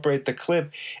incorporate the clip.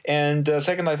 And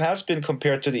Second Life has been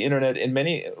compared to the internet in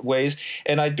many ways.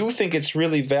 And I do think it's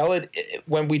really valid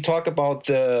when we talk about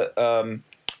the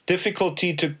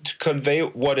difficulty to convey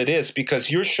what it is,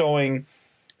 because you're showing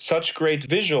such great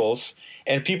visuals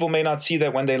and people may not see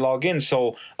that when they log in.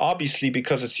 So obviously,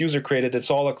 because it's user created, it's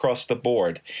all across the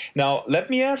board. Now, let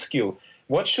me ask you,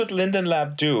 what should Linden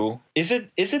Lab do? Is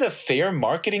it a fair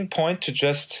marketing point to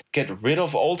just get rid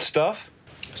of old stuff?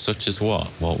 Such as what?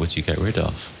 What would you get rid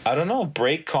of? I don't know,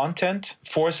 break content,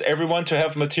 force everyone to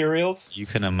have materials? You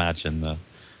can imagine the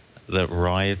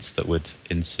riots that would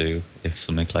ensue if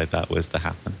something like that was to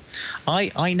happen.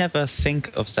 I never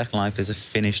think of Second Life as a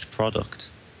finished product.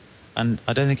 And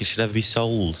I don't think it should ever be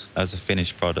sold as a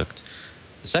finished product.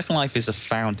 Second Life is a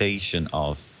foundation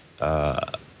of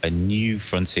a new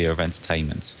frontier of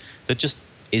entertainment that just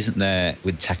isn't there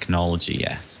with technology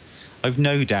yet. I've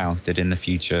no doubt that in the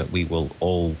future we will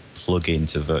all plug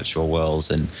into virtual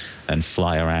worlds and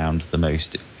fly around the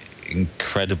most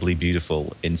incredibly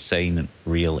beautiful, insane,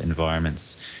 real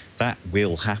environments. That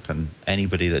will happen.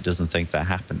 Anybody that doesn't think that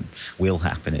will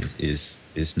happen is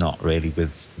not really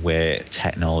with where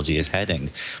technology is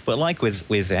heading. But like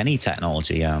with any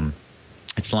technology,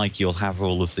 it's like you'll have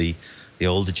all of the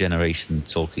older generation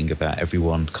talking about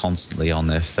everyone constantly on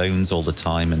their phones all the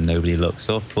time and nobody looks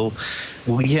up. Well,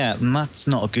 yeah, and that's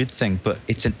not a good thing, but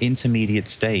it's an intermediate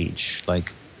stage.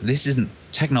 Like,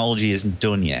 technology isn't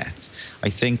done yet.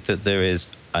 I think that there is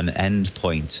an end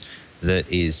point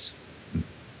that is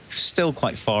still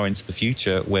quite far into the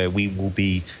future where we will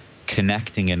be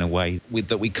connecting in a way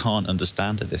that we can't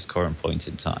understand at this current point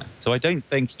in time. So I don't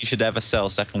think you should ever sell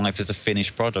Second Life as a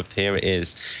finished product. Here it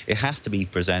is. It has to be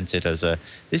presented as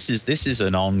this is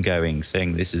an ongoing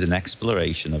thing. This is an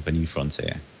exploration of a new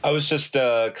frontier. I was just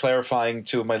clarifying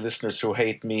to my listeners who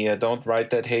hate me, don't write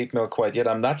that hate mail quite yet.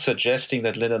 I'm not suggesting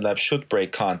that Linden Lab should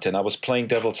break content. I was playing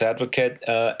devil's advocate,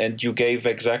 and you gave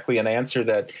exactly an answer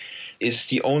that is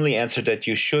the only answer that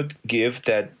you should give,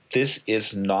 that this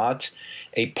is not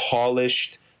a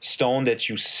polished stone that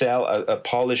you sell, a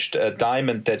polished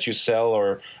diamond that you sell,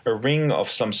 or a ring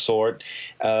of some sort.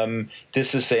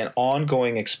 This is an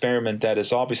ongoing experiment that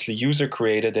is obviously user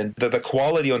created, and the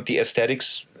quality and the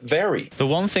aesthetics vary. The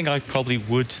one thing I probably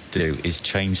would do is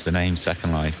change the name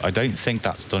Second Life. I don't think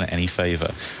that's done it any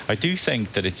favour. I do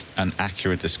think that it's an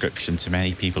accurate description to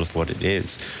many people of what it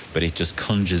is, but it just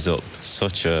conjures up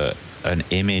such a an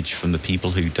image from the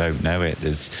people who don't know it.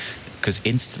 Because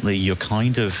instantly you're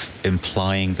kind of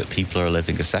implying that people are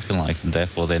living a second life and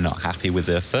therefore they're not happy with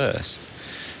their first.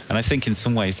 And I think in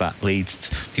some ways that leads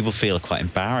to people feel quite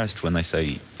embarrassed when they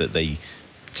say that they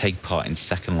take part in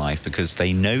second life, because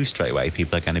they know straight away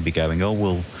people are going to be going, oh,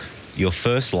 well, your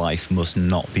first life must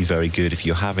not be very good if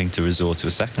you're having to resort to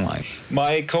a second life.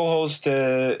 My co-host,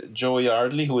 Joe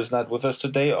Yardley, who is not with us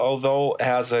today, although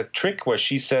has a trick where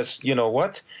she says, you know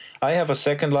what? I have a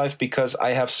second life because I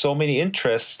have so many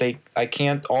interests, I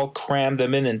can't all cram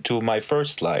them into my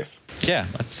first life. Yeah,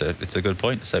 it's a good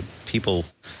point. So people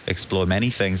explore many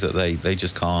things that they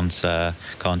just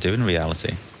can't do in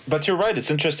reality. But you're right.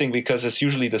 It's interesting because it's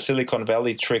usually the Silicon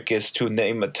Valley trick is to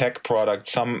name a tech product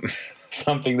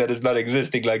something that is not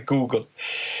existing, like Google,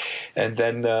 and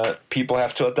then people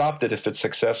have to adopt it. If it's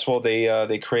successful,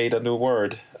 they create a new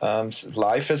word.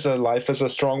 Life is a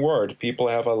strong word. People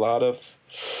have a lot of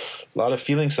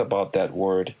feelings about that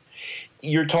word.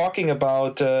 You're talking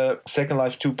about Second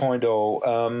Life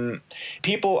 2.0.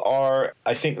 People are,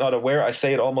 I think, not aware. I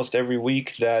say it almost every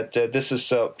week that this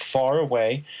is far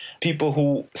away. People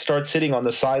who start sitting on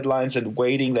the sidelines and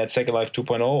waiting that Second Life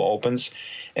 2.0 opens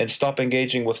and stop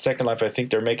engaging with Second Life, I think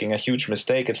they're making a huge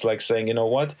mistake. It's like saying, you know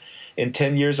what? In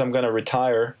 10 years, I'm going to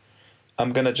retire.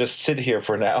 I'm going to just sit here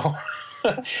for now.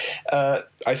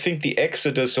 I think the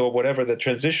exodus or whatever, the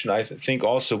transition, I think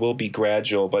also will be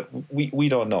gradual, but we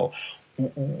don't know.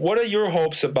 What are your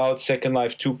hopes about Second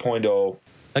Life 2.0?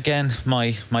 Again,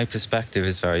 my perspective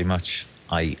is very much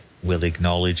I will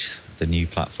acknowledge the new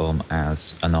platform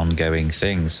as an ongoing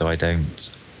thing, so I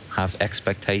don't have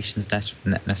expectations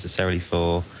necessarily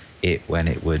for it when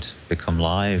it would become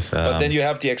live. But then you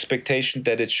have the expectation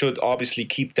that it should obviously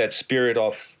keep that spirit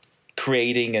of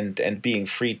creating and being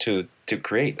free to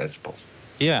create, I suppose.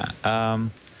 Yeah.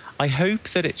 I hope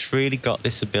that it's really got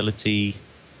this ability.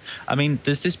 I mean,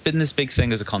 there's been this big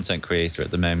thing as a content creator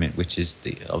at the moment, which is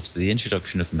obviously the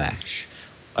introduction of Mesh.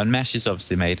 And Mesh is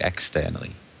obviously made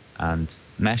externally. And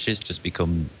Mesh has just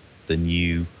become the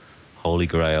new holy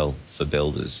grail for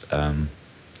builders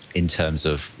in terms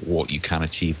of what you can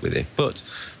achieve with it. But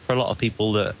for a lot of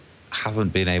people that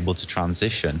haven't been able to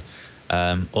transition,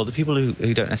 or the people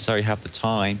who don't necessarily have the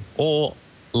time or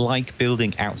like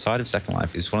building outside of Second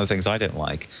Life, is one of the things I don't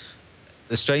like.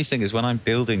 The strange thing is when I'm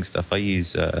building stuff, I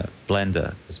use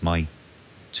Blender as my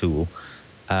tool.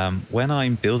 When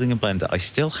I'm building in Blender, I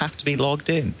still have to be logged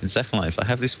in Second Life. I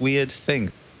have this weird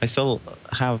thing. I still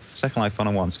have Second Life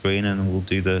on one screen and we'll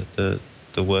do the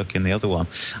work in the other one.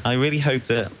 I really hope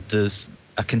that there's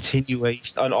a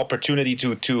continuation. An opportunity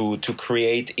to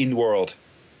create in-world.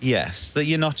 Yes, that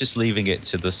you're not just leaving it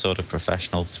to the sort of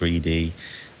professional 3D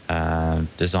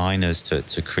designers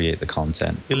to create the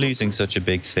content. You're losing such a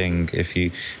big thing if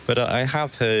you. But I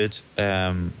have heard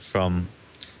from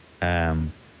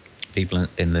people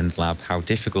in Linden Lab how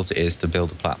difficult it is to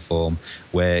build a platform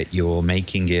where you're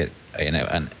making it,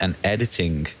 an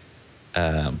editing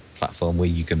platform where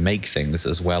you can make things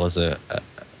as well as a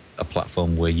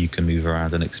platform where you can move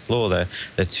around and explore.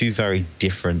 They're two very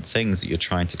different things that you're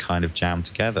trying to kind of jam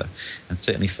together. And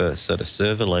certainly for sort of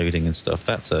server loading and stuff,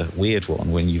 that's a weird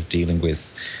one when you're dealing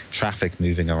with traffic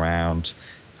moving around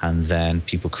and then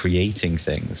people creating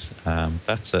things.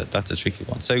 That's a tricky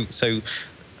one. So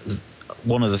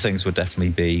one of the things would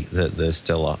definitely be that there's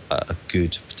still a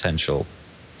good potential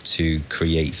to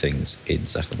create things in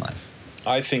Second Life.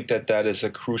 I think that is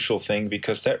a crucial thing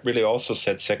because that really also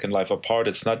sets Second Life apart.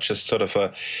 It's not just sort of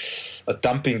a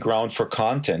dumping ground for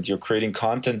content. You're creating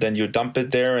content, then you dump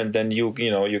it there, and then you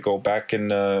go back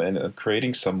and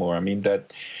creating some more. I mean,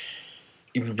 that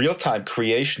real-time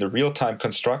creation, the real-time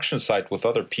construction site with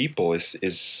other people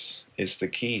is the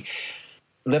key.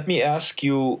 Let me ask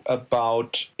you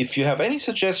about if you have any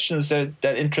suggestions that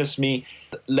interest me.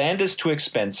 Land is too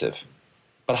expensive,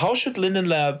 but how should Linden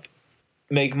Lab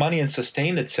make money and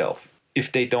sustain itself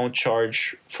if they don't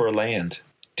charge for land?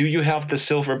 Do you have the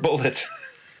silver bullet?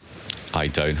 I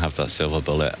don't have that silver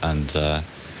bullet, and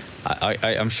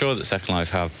I'm sure that Second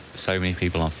Life have so many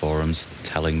people on forums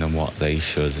telling them what they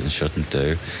should and shouldn't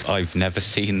do. I've never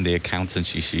seen the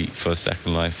accountancy sheet for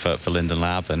Second Life for Linden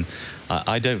Lab, and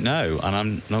I don't know, and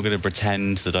I'm not going to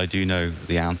pretend that I do know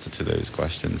the answer to those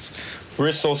questions.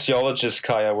 We're sociologists,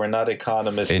 Kaya. We're not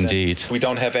economists. Indeed. We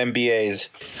don't have MBAs.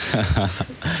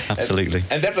 Absolutely.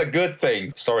 And that's a good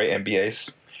thing. Sorry, MBAs.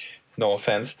 No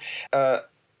offense.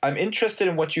 I'm interested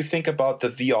in what you think about the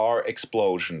VR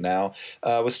explosion. Now,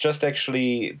 I was just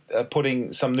actually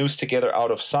putting some news together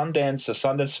out of Sundance. The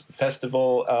Sundance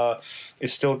Festival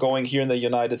is still going here in the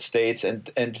United States,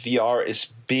 and VR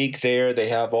is big there. They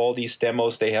have all these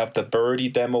demos. They have the Birdie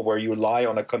demo where you lie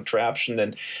on a contraption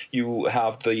and you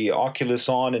have the Oculus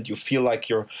on and you feel like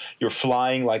you're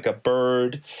flying like a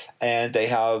bird. And they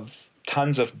have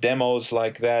tons of demos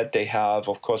like that. They have,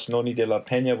 of course, Noni de la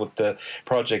Peña with the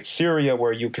Project Syria,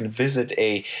 where you can visit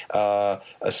a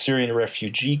Syrian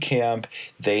refugee camp.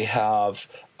 They have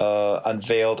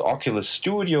unveiled Oculus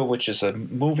Studio, which is a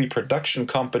movie production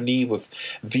company with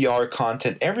VR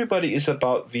content. Everybody is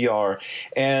about VR.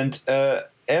 And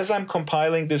as I'm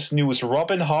compiling this news,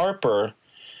 Robin Harper,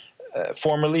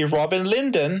 formerly Robin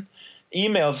Linden,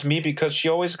 emails me because she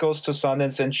always goes to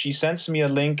Sundance, and she sends me a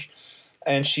link.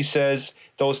 And she says,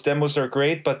 those demos are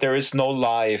great, but there is no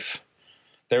live.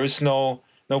 There is no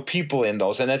people in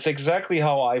those. And that's exactly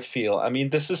how I feel. I mean,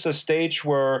 this is a stage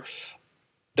where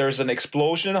there's an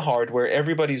explosion in hardware.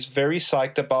 Everybody's very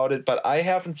psyched about it. But I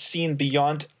haven't seen,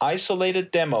 beyond isolated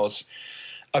demos,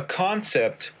 a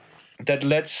concept that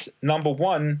lets, number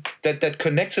one, that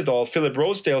connects it all. Philip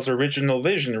Rosedale's original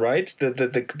vision, right?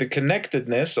 The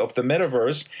connectedness of the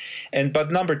metaverse.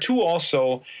 But number two,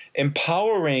 also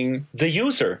empowering the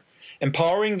user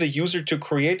to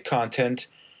create content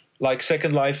like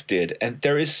Second Life did. And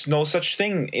there is no such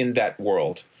thing in that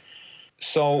world.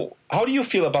 So how do you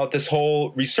feel about this whole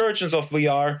resurgence of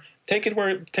VR? Take it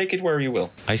where you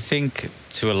will. I think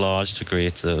to a large degree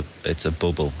it's a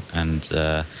bubble, and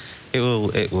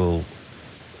it will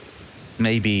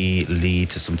maybe lead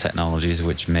to some technologies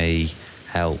which may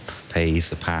help pave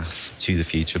the path to the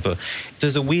future. But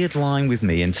there's a weird line with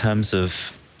me in terms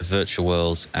of virtual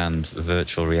worlds and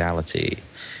virtual reality.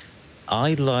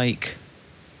 I like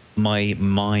my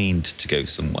mind to go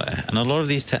somewhere, and a lot of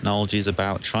these technologies are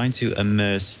about trying to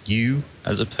immerse you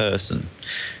as a person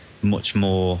much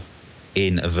more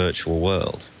in a virtual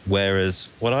world. Whereas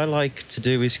what I like to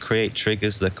do is create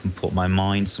triggers that can put my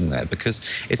mind somewhere, because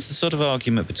it's the sort of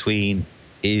argument between,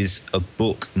 is a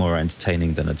book more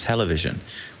entertaining than a television?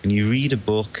 When you read a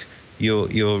book,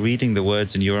 you're reading the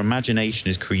words and your imagination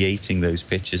is creating those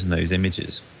pictures and those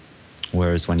images.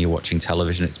 Whereas when you're watching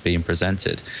television, it's being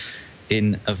presented.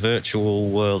 In a virtual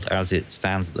world as it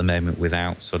stands at the moment,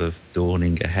 without sort of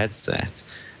donning a headset,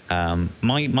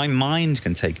 my mind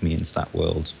can take me into that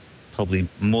world probably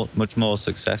much more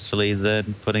successfully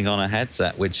than putting on a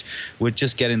headset, which would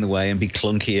just get in the way and be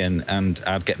clunky, and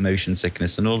I'd get motion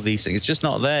sickness and all of these things. It's just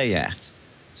not there yet.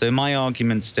 So my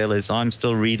argument still is I'm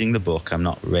still reading the book. I'm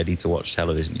not ready to watch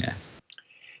television yet.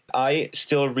 I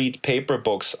still read paper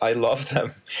books. I love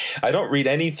them. I don't read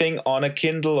anything on a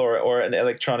Kindle or an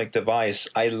electronic device.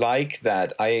 I like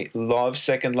that. I love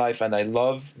Second Life and I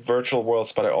love virtual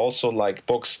worlds, but I also like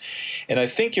books. And I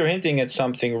think you're hinting at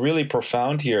something really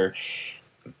profound here.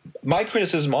 My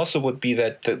criticism also would be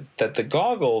that the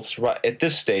goggles, at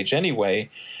this stage anyway,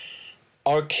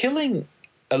 are killing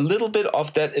a little bit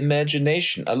of that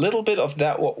imagination, a little bit of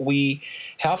that what we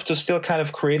have to still kind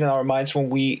of create in our minds when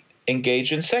we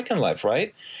engage in Second Life,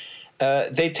 right?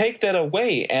 They take that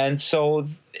away, and so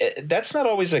that's not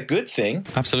always a good thing.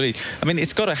 Absolutely. I mean,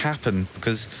 it's got to happen,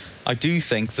 because I do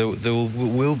think there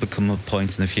will become a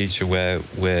point in the future where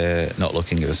we're not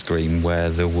looking at a screen, where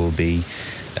there will be...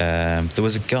 there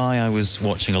was a guy I was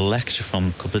watching a lecture from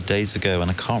a couple of days ago, and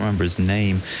I can't remember his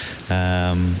name.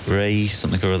 Ray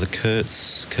something or other,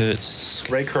 Kurtz.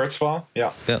 Ray Kurzweil,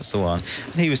 yeah. That's the one.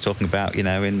 And he was talking about,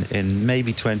 in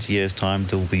maybe 20 years' time,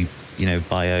 there'll be,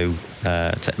 bio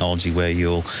technology where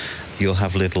you'll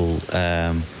have little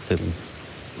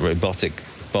robotic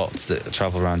bots that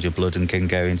travel around your blood and can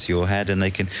go into your head, and they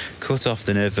can cut off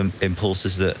the nerve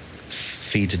impulses that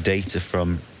feed data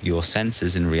from your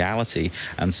senses in reality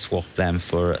and swap them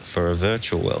for a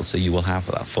virtual world, so you will have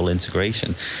that full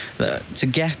integration. To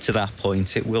get to that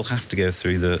point, it will have to go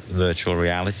through the virtual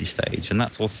reality stage, and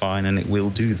that's all fine, and it will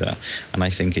do that. And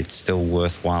I think it's still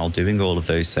worthwhile doing all of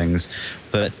those things,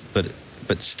 but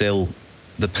still,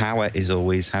 the power is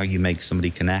always how you make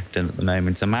somebody connect. And at the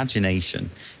moment, imagination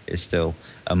is still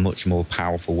a much more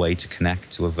powerful way to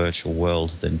connect to a virtual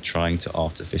world than trying to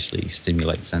artificially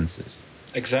stimulate senses.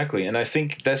 Exactly, and I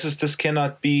think this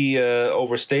cannot be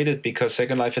overstated, because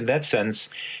Second Life, in that sense,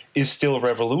 is still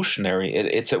revolutionary.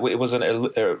 It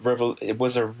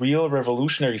was a real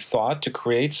revolutionary thought to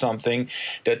create something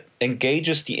that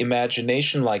engages the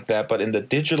imagination like that, but in the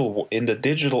digital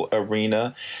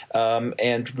arena,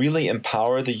 and really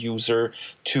empower the user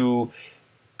to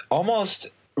almost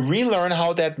relearn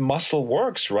how that muscle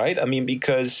works. Right? I mean,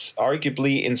 because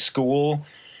arguably in school,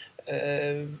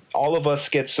 all of us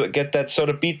get that sort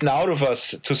of beaten out of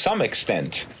us to some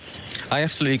extent. I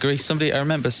absolutely agree. I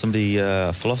remember somebody,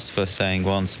 a philosopher, saying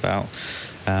once about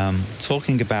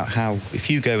talking about how if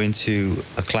you go into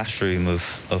a classroom of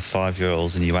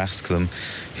 5-year-olds and you ask them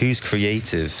who's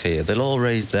creative here, they'll all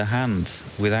raise their hand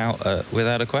without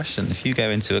a question. If you go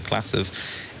into a class of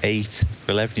 8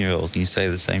 or 11-year-olds and you say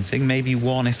the same thing, maybe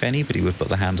one, if anybody, would put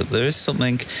their hand up. There is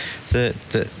something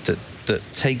that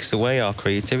takes away our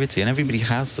creativity, and everybody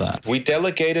has that. We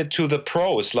delegate it to the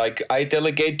pros. Like, I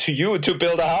delegate to you to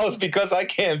build a house because I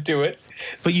can't do it.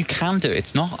 But you can do it.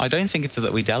 It's not. I don't think it's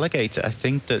that we delegate it. I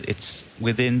think that it's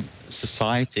within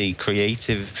society.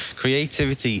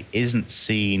 Creativity isn't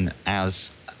seen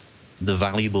as the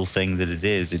valuable thing that it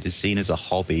is. It is seen as a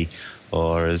hobby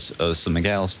or as something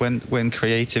else, when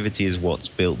creativity is what's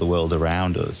built the world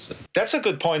around us. That's a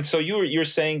good point. So you're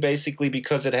saying basically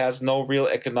because it has no real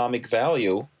economic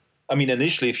value. I mean,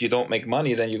 initially, if you don't make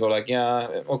money, then you go like,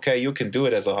 yeah, okay, you can do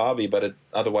it as a hobby, but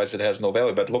otherwise it has no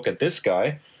value. But look at this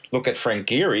guy. Look at Frank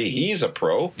Gehry. He's a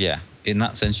pro. Yeah, in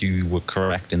that sense, you were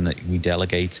correct in that we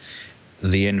delegate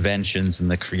the inventions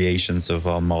and the creations of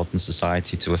our modern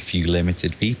society to a few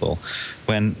limited people.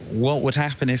 When what would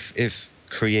happen if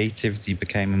creativity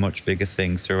became a much bigger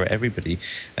thing through everybody?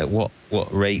 At what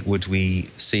rate would we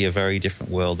see a very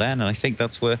different world then? And I think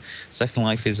that's where Second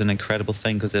Life is an incredible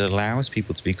thing, because it allows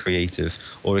people to be creative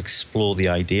or explore the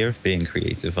idea of being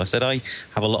creative. I said I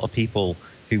have a lot of people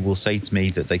who will say to me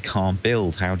that they can't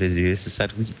build. How do they do this? I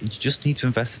said, you just need to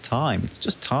invest the time. It's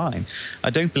just time. I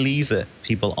don't believe that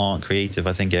people aren't creative.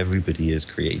 I think everybody is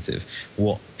creative.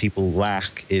 What people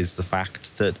lack is the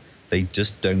fact that they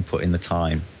just don't put in the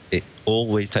time. It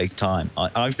always takes time.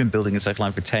 I've been building a Second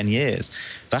Life for 10 years.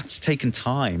 That's taken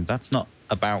time. That's not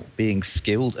about being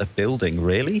skilled at building,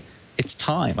 really. It's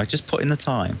time. I just put in the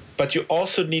time. But you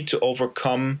also need to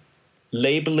overcome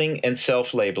labeling and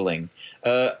self-labeling.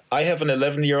 I have an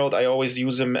 11-year-old. I always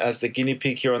use him as the guinea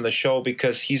pig here on the show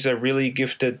because he's a really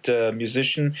gifted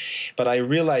musician. But I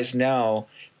realize now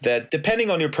that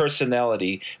depending on your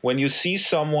personality, when you see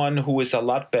someone who is a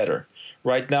lot better,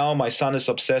 right now, my son is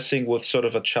obsessing with sort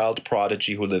of a child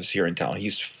prodigy who lives here in town.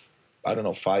 He's,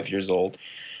 5 years old.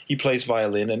 He plays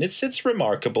violin, and it's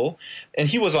remarkable. And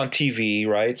he was on TV,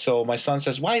 right? So my son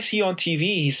says, why is he on TV?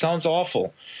 He sounds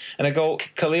awful. And I go,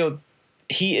 Khalil,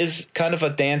 he is kind of a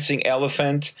dancing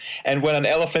elephant. And when an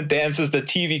elephant dances, the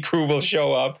TV crew will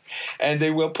show up, and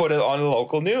they will put it on the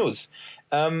local news.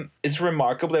 It's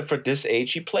remarkable that for this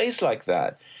age, he plays like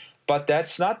that. But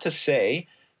that's not to say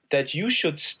that you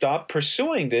should stop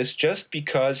pursuing this just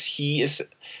because he is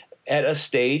at a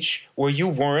stage where you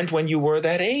weren't when you were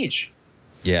that age.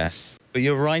 Yes. But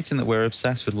you're right in that we're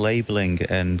obsessed with labeling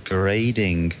and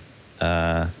grading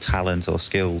talent or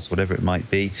skills, whatever it might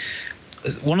be.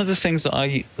 One of the things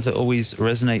that always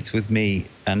resonates with me,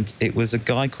 and it was a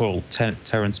guy called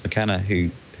Terence McKenna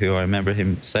who I remember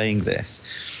him saying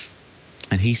this,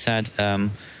 and he said,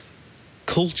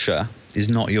 culture is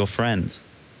not your friend.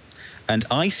 And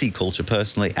I see culture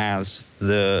personally as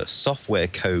the software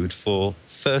code for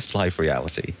First Life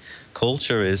reality.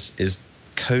 Culture is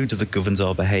code that governs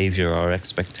our behavior, our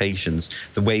expectations,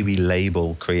 the way we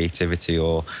label creativity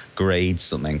or grade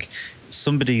something.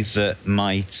 Somebody that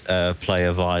might play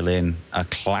a violin, a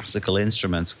classical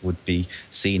instrument, would be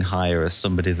seen higher as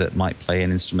somebody that might play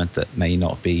an instrument that may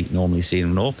not be normally seen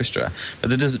in an orchestra. But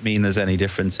that doesn't mean there's any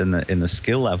difference in the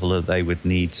skill level that they would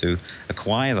need to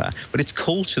acquire that. But it's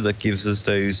culture that gives us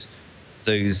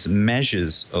those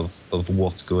measures of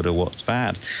what's good or what's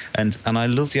bad. And I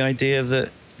love the idea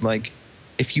that, like,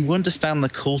 if you understand the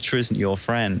culture isn't your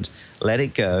friend, let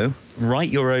it go. Write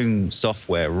your own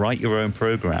software, write your own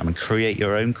program, and create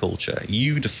your own culture.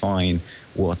 You define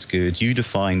what's good. You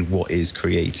define what is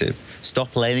creative.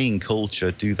 Stop letting culture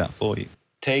do that for you.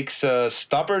 Takes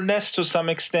stubbornness to some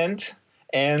extent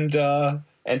and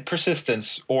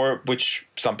persistence, or which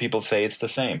some people say it's the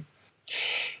same.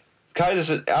 Kai, this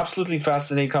is an absolutely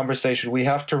fascinating conversation. We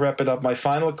have to wrap it up. My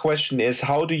final question is: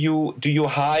 how do you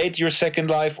hide your Second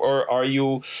Life, or are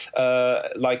you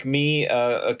like me,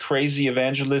 a crazy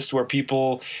evangelist, where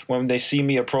people, when they see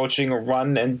me approaching,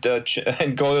 run and go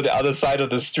to the other side of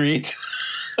the street?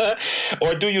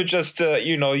 Or do you just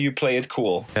you play it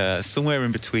cool? Somewhere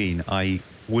in between. I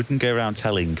wouldn't go around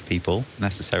telling people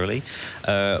necessarily.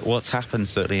 What's happened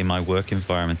certainly in my work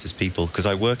environment is people, because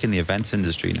I work in the events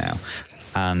industry now.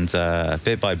 And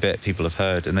bit by bit, people have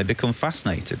heard, and they become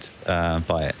fascinated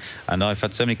by it. And I've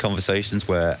had so many conversations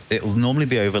where it'll normally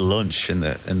be over lunch, and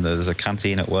there's a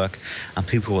canteen at work, and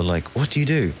people were like, "What do you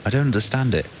do? I don't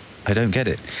understand it." I don't get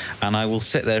it. And I will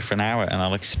sit there for an hour and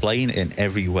I'll explain it in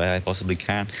every way I possibly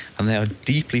can. And they are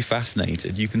deeply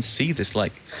fascinated. You can see this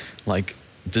like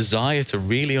desire to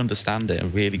really understand it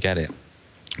and really get it.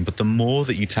 But the more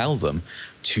that you tell them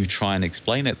to try and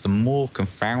explain it, the more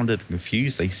confounded and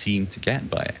confused they seem to get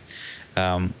by it.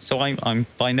 So I'm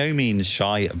by no means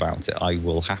shy about it. I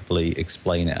will happily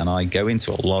explain it, and I go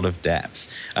into a lot of depth.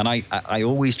 And I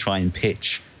always try and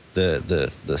pitch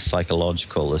the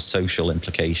psychological, the social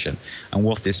implication, and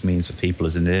what this means for people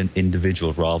as an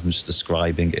individual, rather than just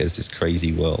describing it as this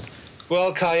crazy world.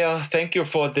 Well, Kaya, thank you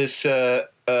for this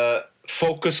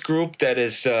focus group that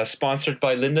is sponsored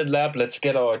by Linden Lab. Let's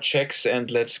get our checks and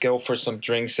let's go for some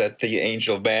drinks at the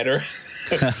Angel Banner.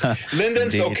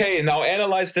 Linden's Indeed. okay. Now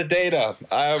analyze the data.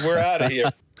 We're out of here.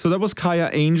 So that was Kaya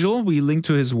Angel. We linked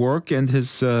to his work and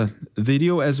his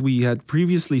video, as we had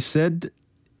previously said.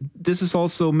 This is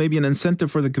also maybe an incentive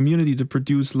for the community to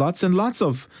produce lots and lots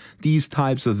of these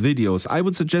types of videos. I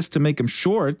would suggest to make them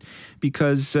short,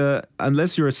 because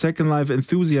unless you're a Second Life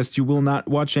enthusiast, you will not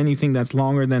watch anything that's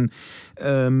longer than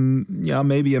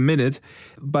maybe a minute.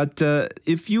 But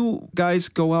if you guys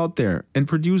go out there and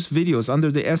produce videos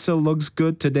under the SL Looks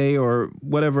Good Today or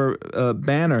whatever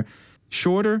banner,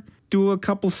 shorter, do a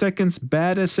couple seconds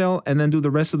bad SL, and then do the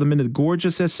rest of the minute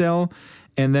gorgeous SL,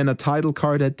 and then a title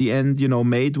card at the end,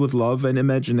 made with love and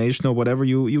imagination or whatever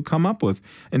you come up with,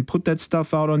 and put that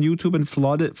stuff out on YouTube and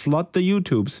flood the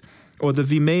YouTubes or the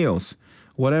Vimeos,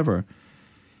 whatever.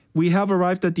 We have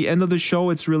arrived at the end of the show.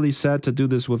 It's really sad to do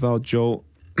this without Jo.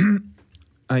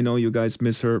 I know you guys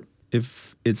miss her,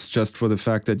 if it's just for the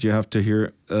fact that you have to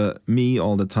hear me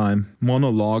all the time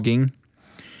monologuing.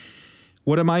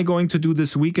 What am I going to do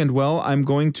this weekend? Well, I'm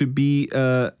going to be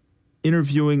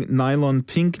interviewing Nylon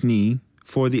Pinkney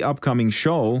for the upcoming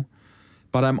show,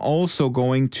 but I'm also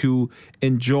going to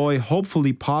enjoy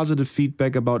hopefully positive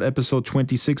feedback about episode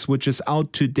 26, which is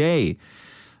out today.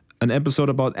 An episode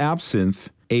about Absinthe,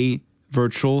 a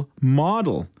virtual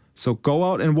model. So go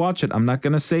out and watch it. I'm not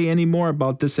going to say any more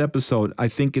about this episode. I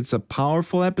think it's a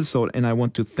powerful episode, and I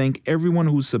want to thank everyone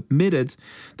who submitted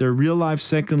their real-life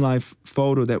Second Life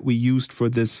photo that we used for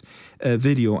this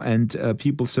video. And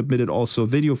people submitted also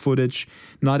video footage.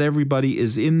 Not everybody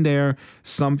is in there.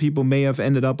 Some people may have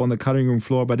ended up on the cutting room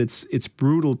floor, but it's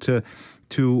brutal to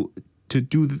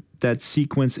do that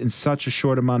sequence in such a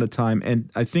short amount of time. And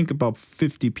I think about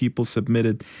 50 people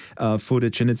submitted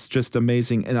footage, and it's just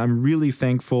amazing. And I'm really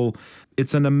thankful.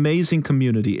 It's an amazing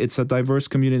community. It's a diverse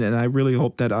community, and I really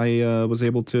hope that I was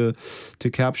able to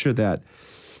capture that.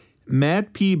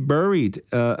 Mad P Buried,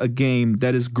 a game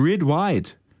that is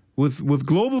grid-wide with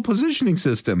global positioning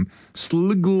system,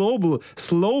 global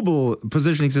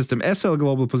positioning system, SL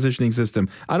global positioning system.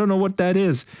 I don't know what that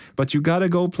is, but you gotta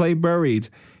go play Buried,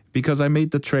 because I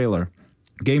made the trailer.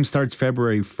 Game starts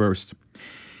February 1st.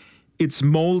 It's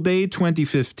Mole Day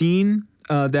 2015.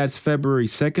 That's February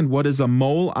 2nd. What is a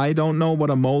mole? I don't know what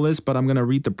a mole is, but I'm going to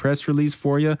read the press release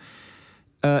for you.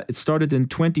 It started in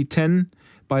 2010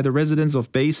 by the residents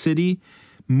of Bay City.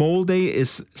 Mole Day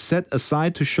is set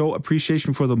aside to show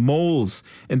appreciation for the moles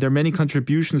and their many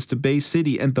contributions to Bay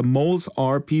City. And the moles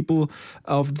are people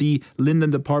of the Linden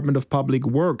Department of Public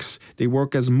Works. They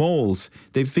work as moles.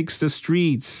 They fix the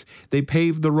streets. They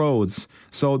pave the roads.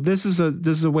 So this is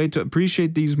a way to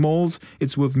appreciate these moles.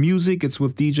 It's with music. It's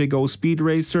with DJ Go Speed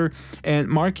Racer. And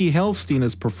Marky Hellstein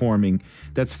is performing.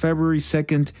 That's February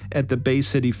 2nd at the Bay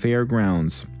City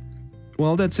Fairgrounds.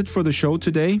 Well, that's it for the show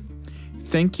today.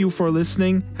 Thank you for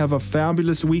listening. Have a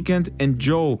fabulous weekend. And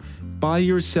Jo, buy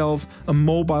yourself a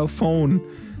mobile phone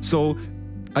so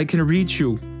I can reach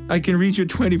you. I can reach you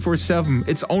 24/7.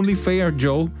 It's only fair,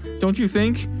 Jo. Don't you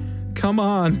think? Come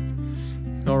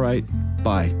on. All right.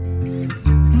 Bye.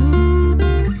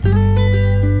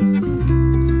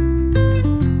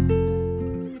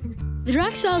 The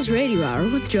Drax Files Radio Hour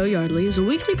with Joe Yardley is a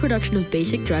weekly production of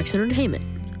Basic Drax Entertainment.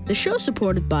 The show is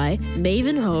supported by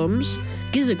Maven Homes,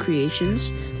 Giza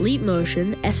Creations, Leap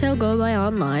Motion, SL Go by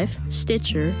On Live,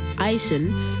 Stitcher,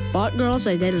 Ison, Bot Girls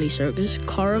Identity Circus,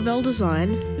 Caravel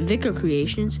Design, Vicar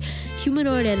Creations,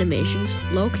 Humanoid Animations,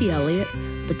 Loki Elliott,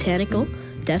 Botanical,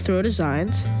 Death Row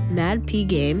Designs, Mad P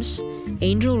Games,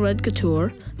 Angel Red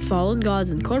Couture, Fallen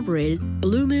Gods Incorporated,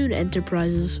 Blue Moon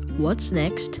Enterprises, What's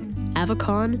Next,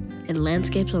 Avacon, and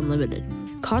Landscapes Unlimited.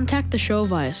 Contact the show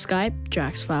via Skype,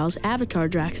 DraxFiles, Avatar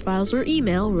DraxFiles, or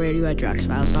email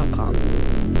radio@draxfiles.com.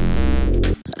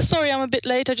 Sorry, I'm a bit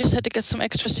late. I just had to get some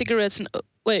extra cigarettes. And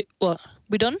wait, what?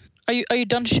 We done? Are you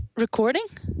done recording?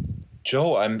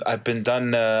 Joe, I'm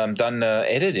done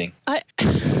editing.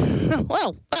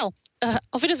 Well,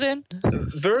 Auf Wiedersehen.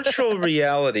 Virtual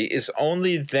reality is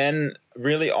only then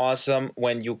really awesome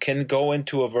when you can go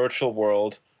into a virtual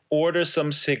world, order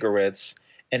some cigarettes,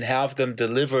 and have them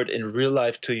delivered in real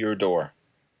life to your door.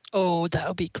 Oh, that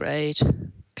would be great.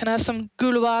 Can I have some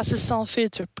Gauloises sans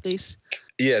filtre, please?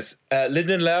 Yes.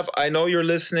 Linden Lab, I know you're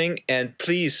listening, and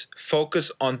please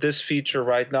focus on this feature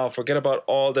right now. Forget about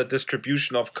all the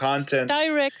distribution of content.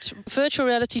 Direct virtual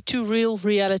reality to real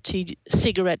reality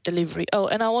cigarette delivery. Oh,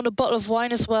 and I want a bottle of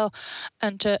wine as well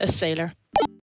and a sailor.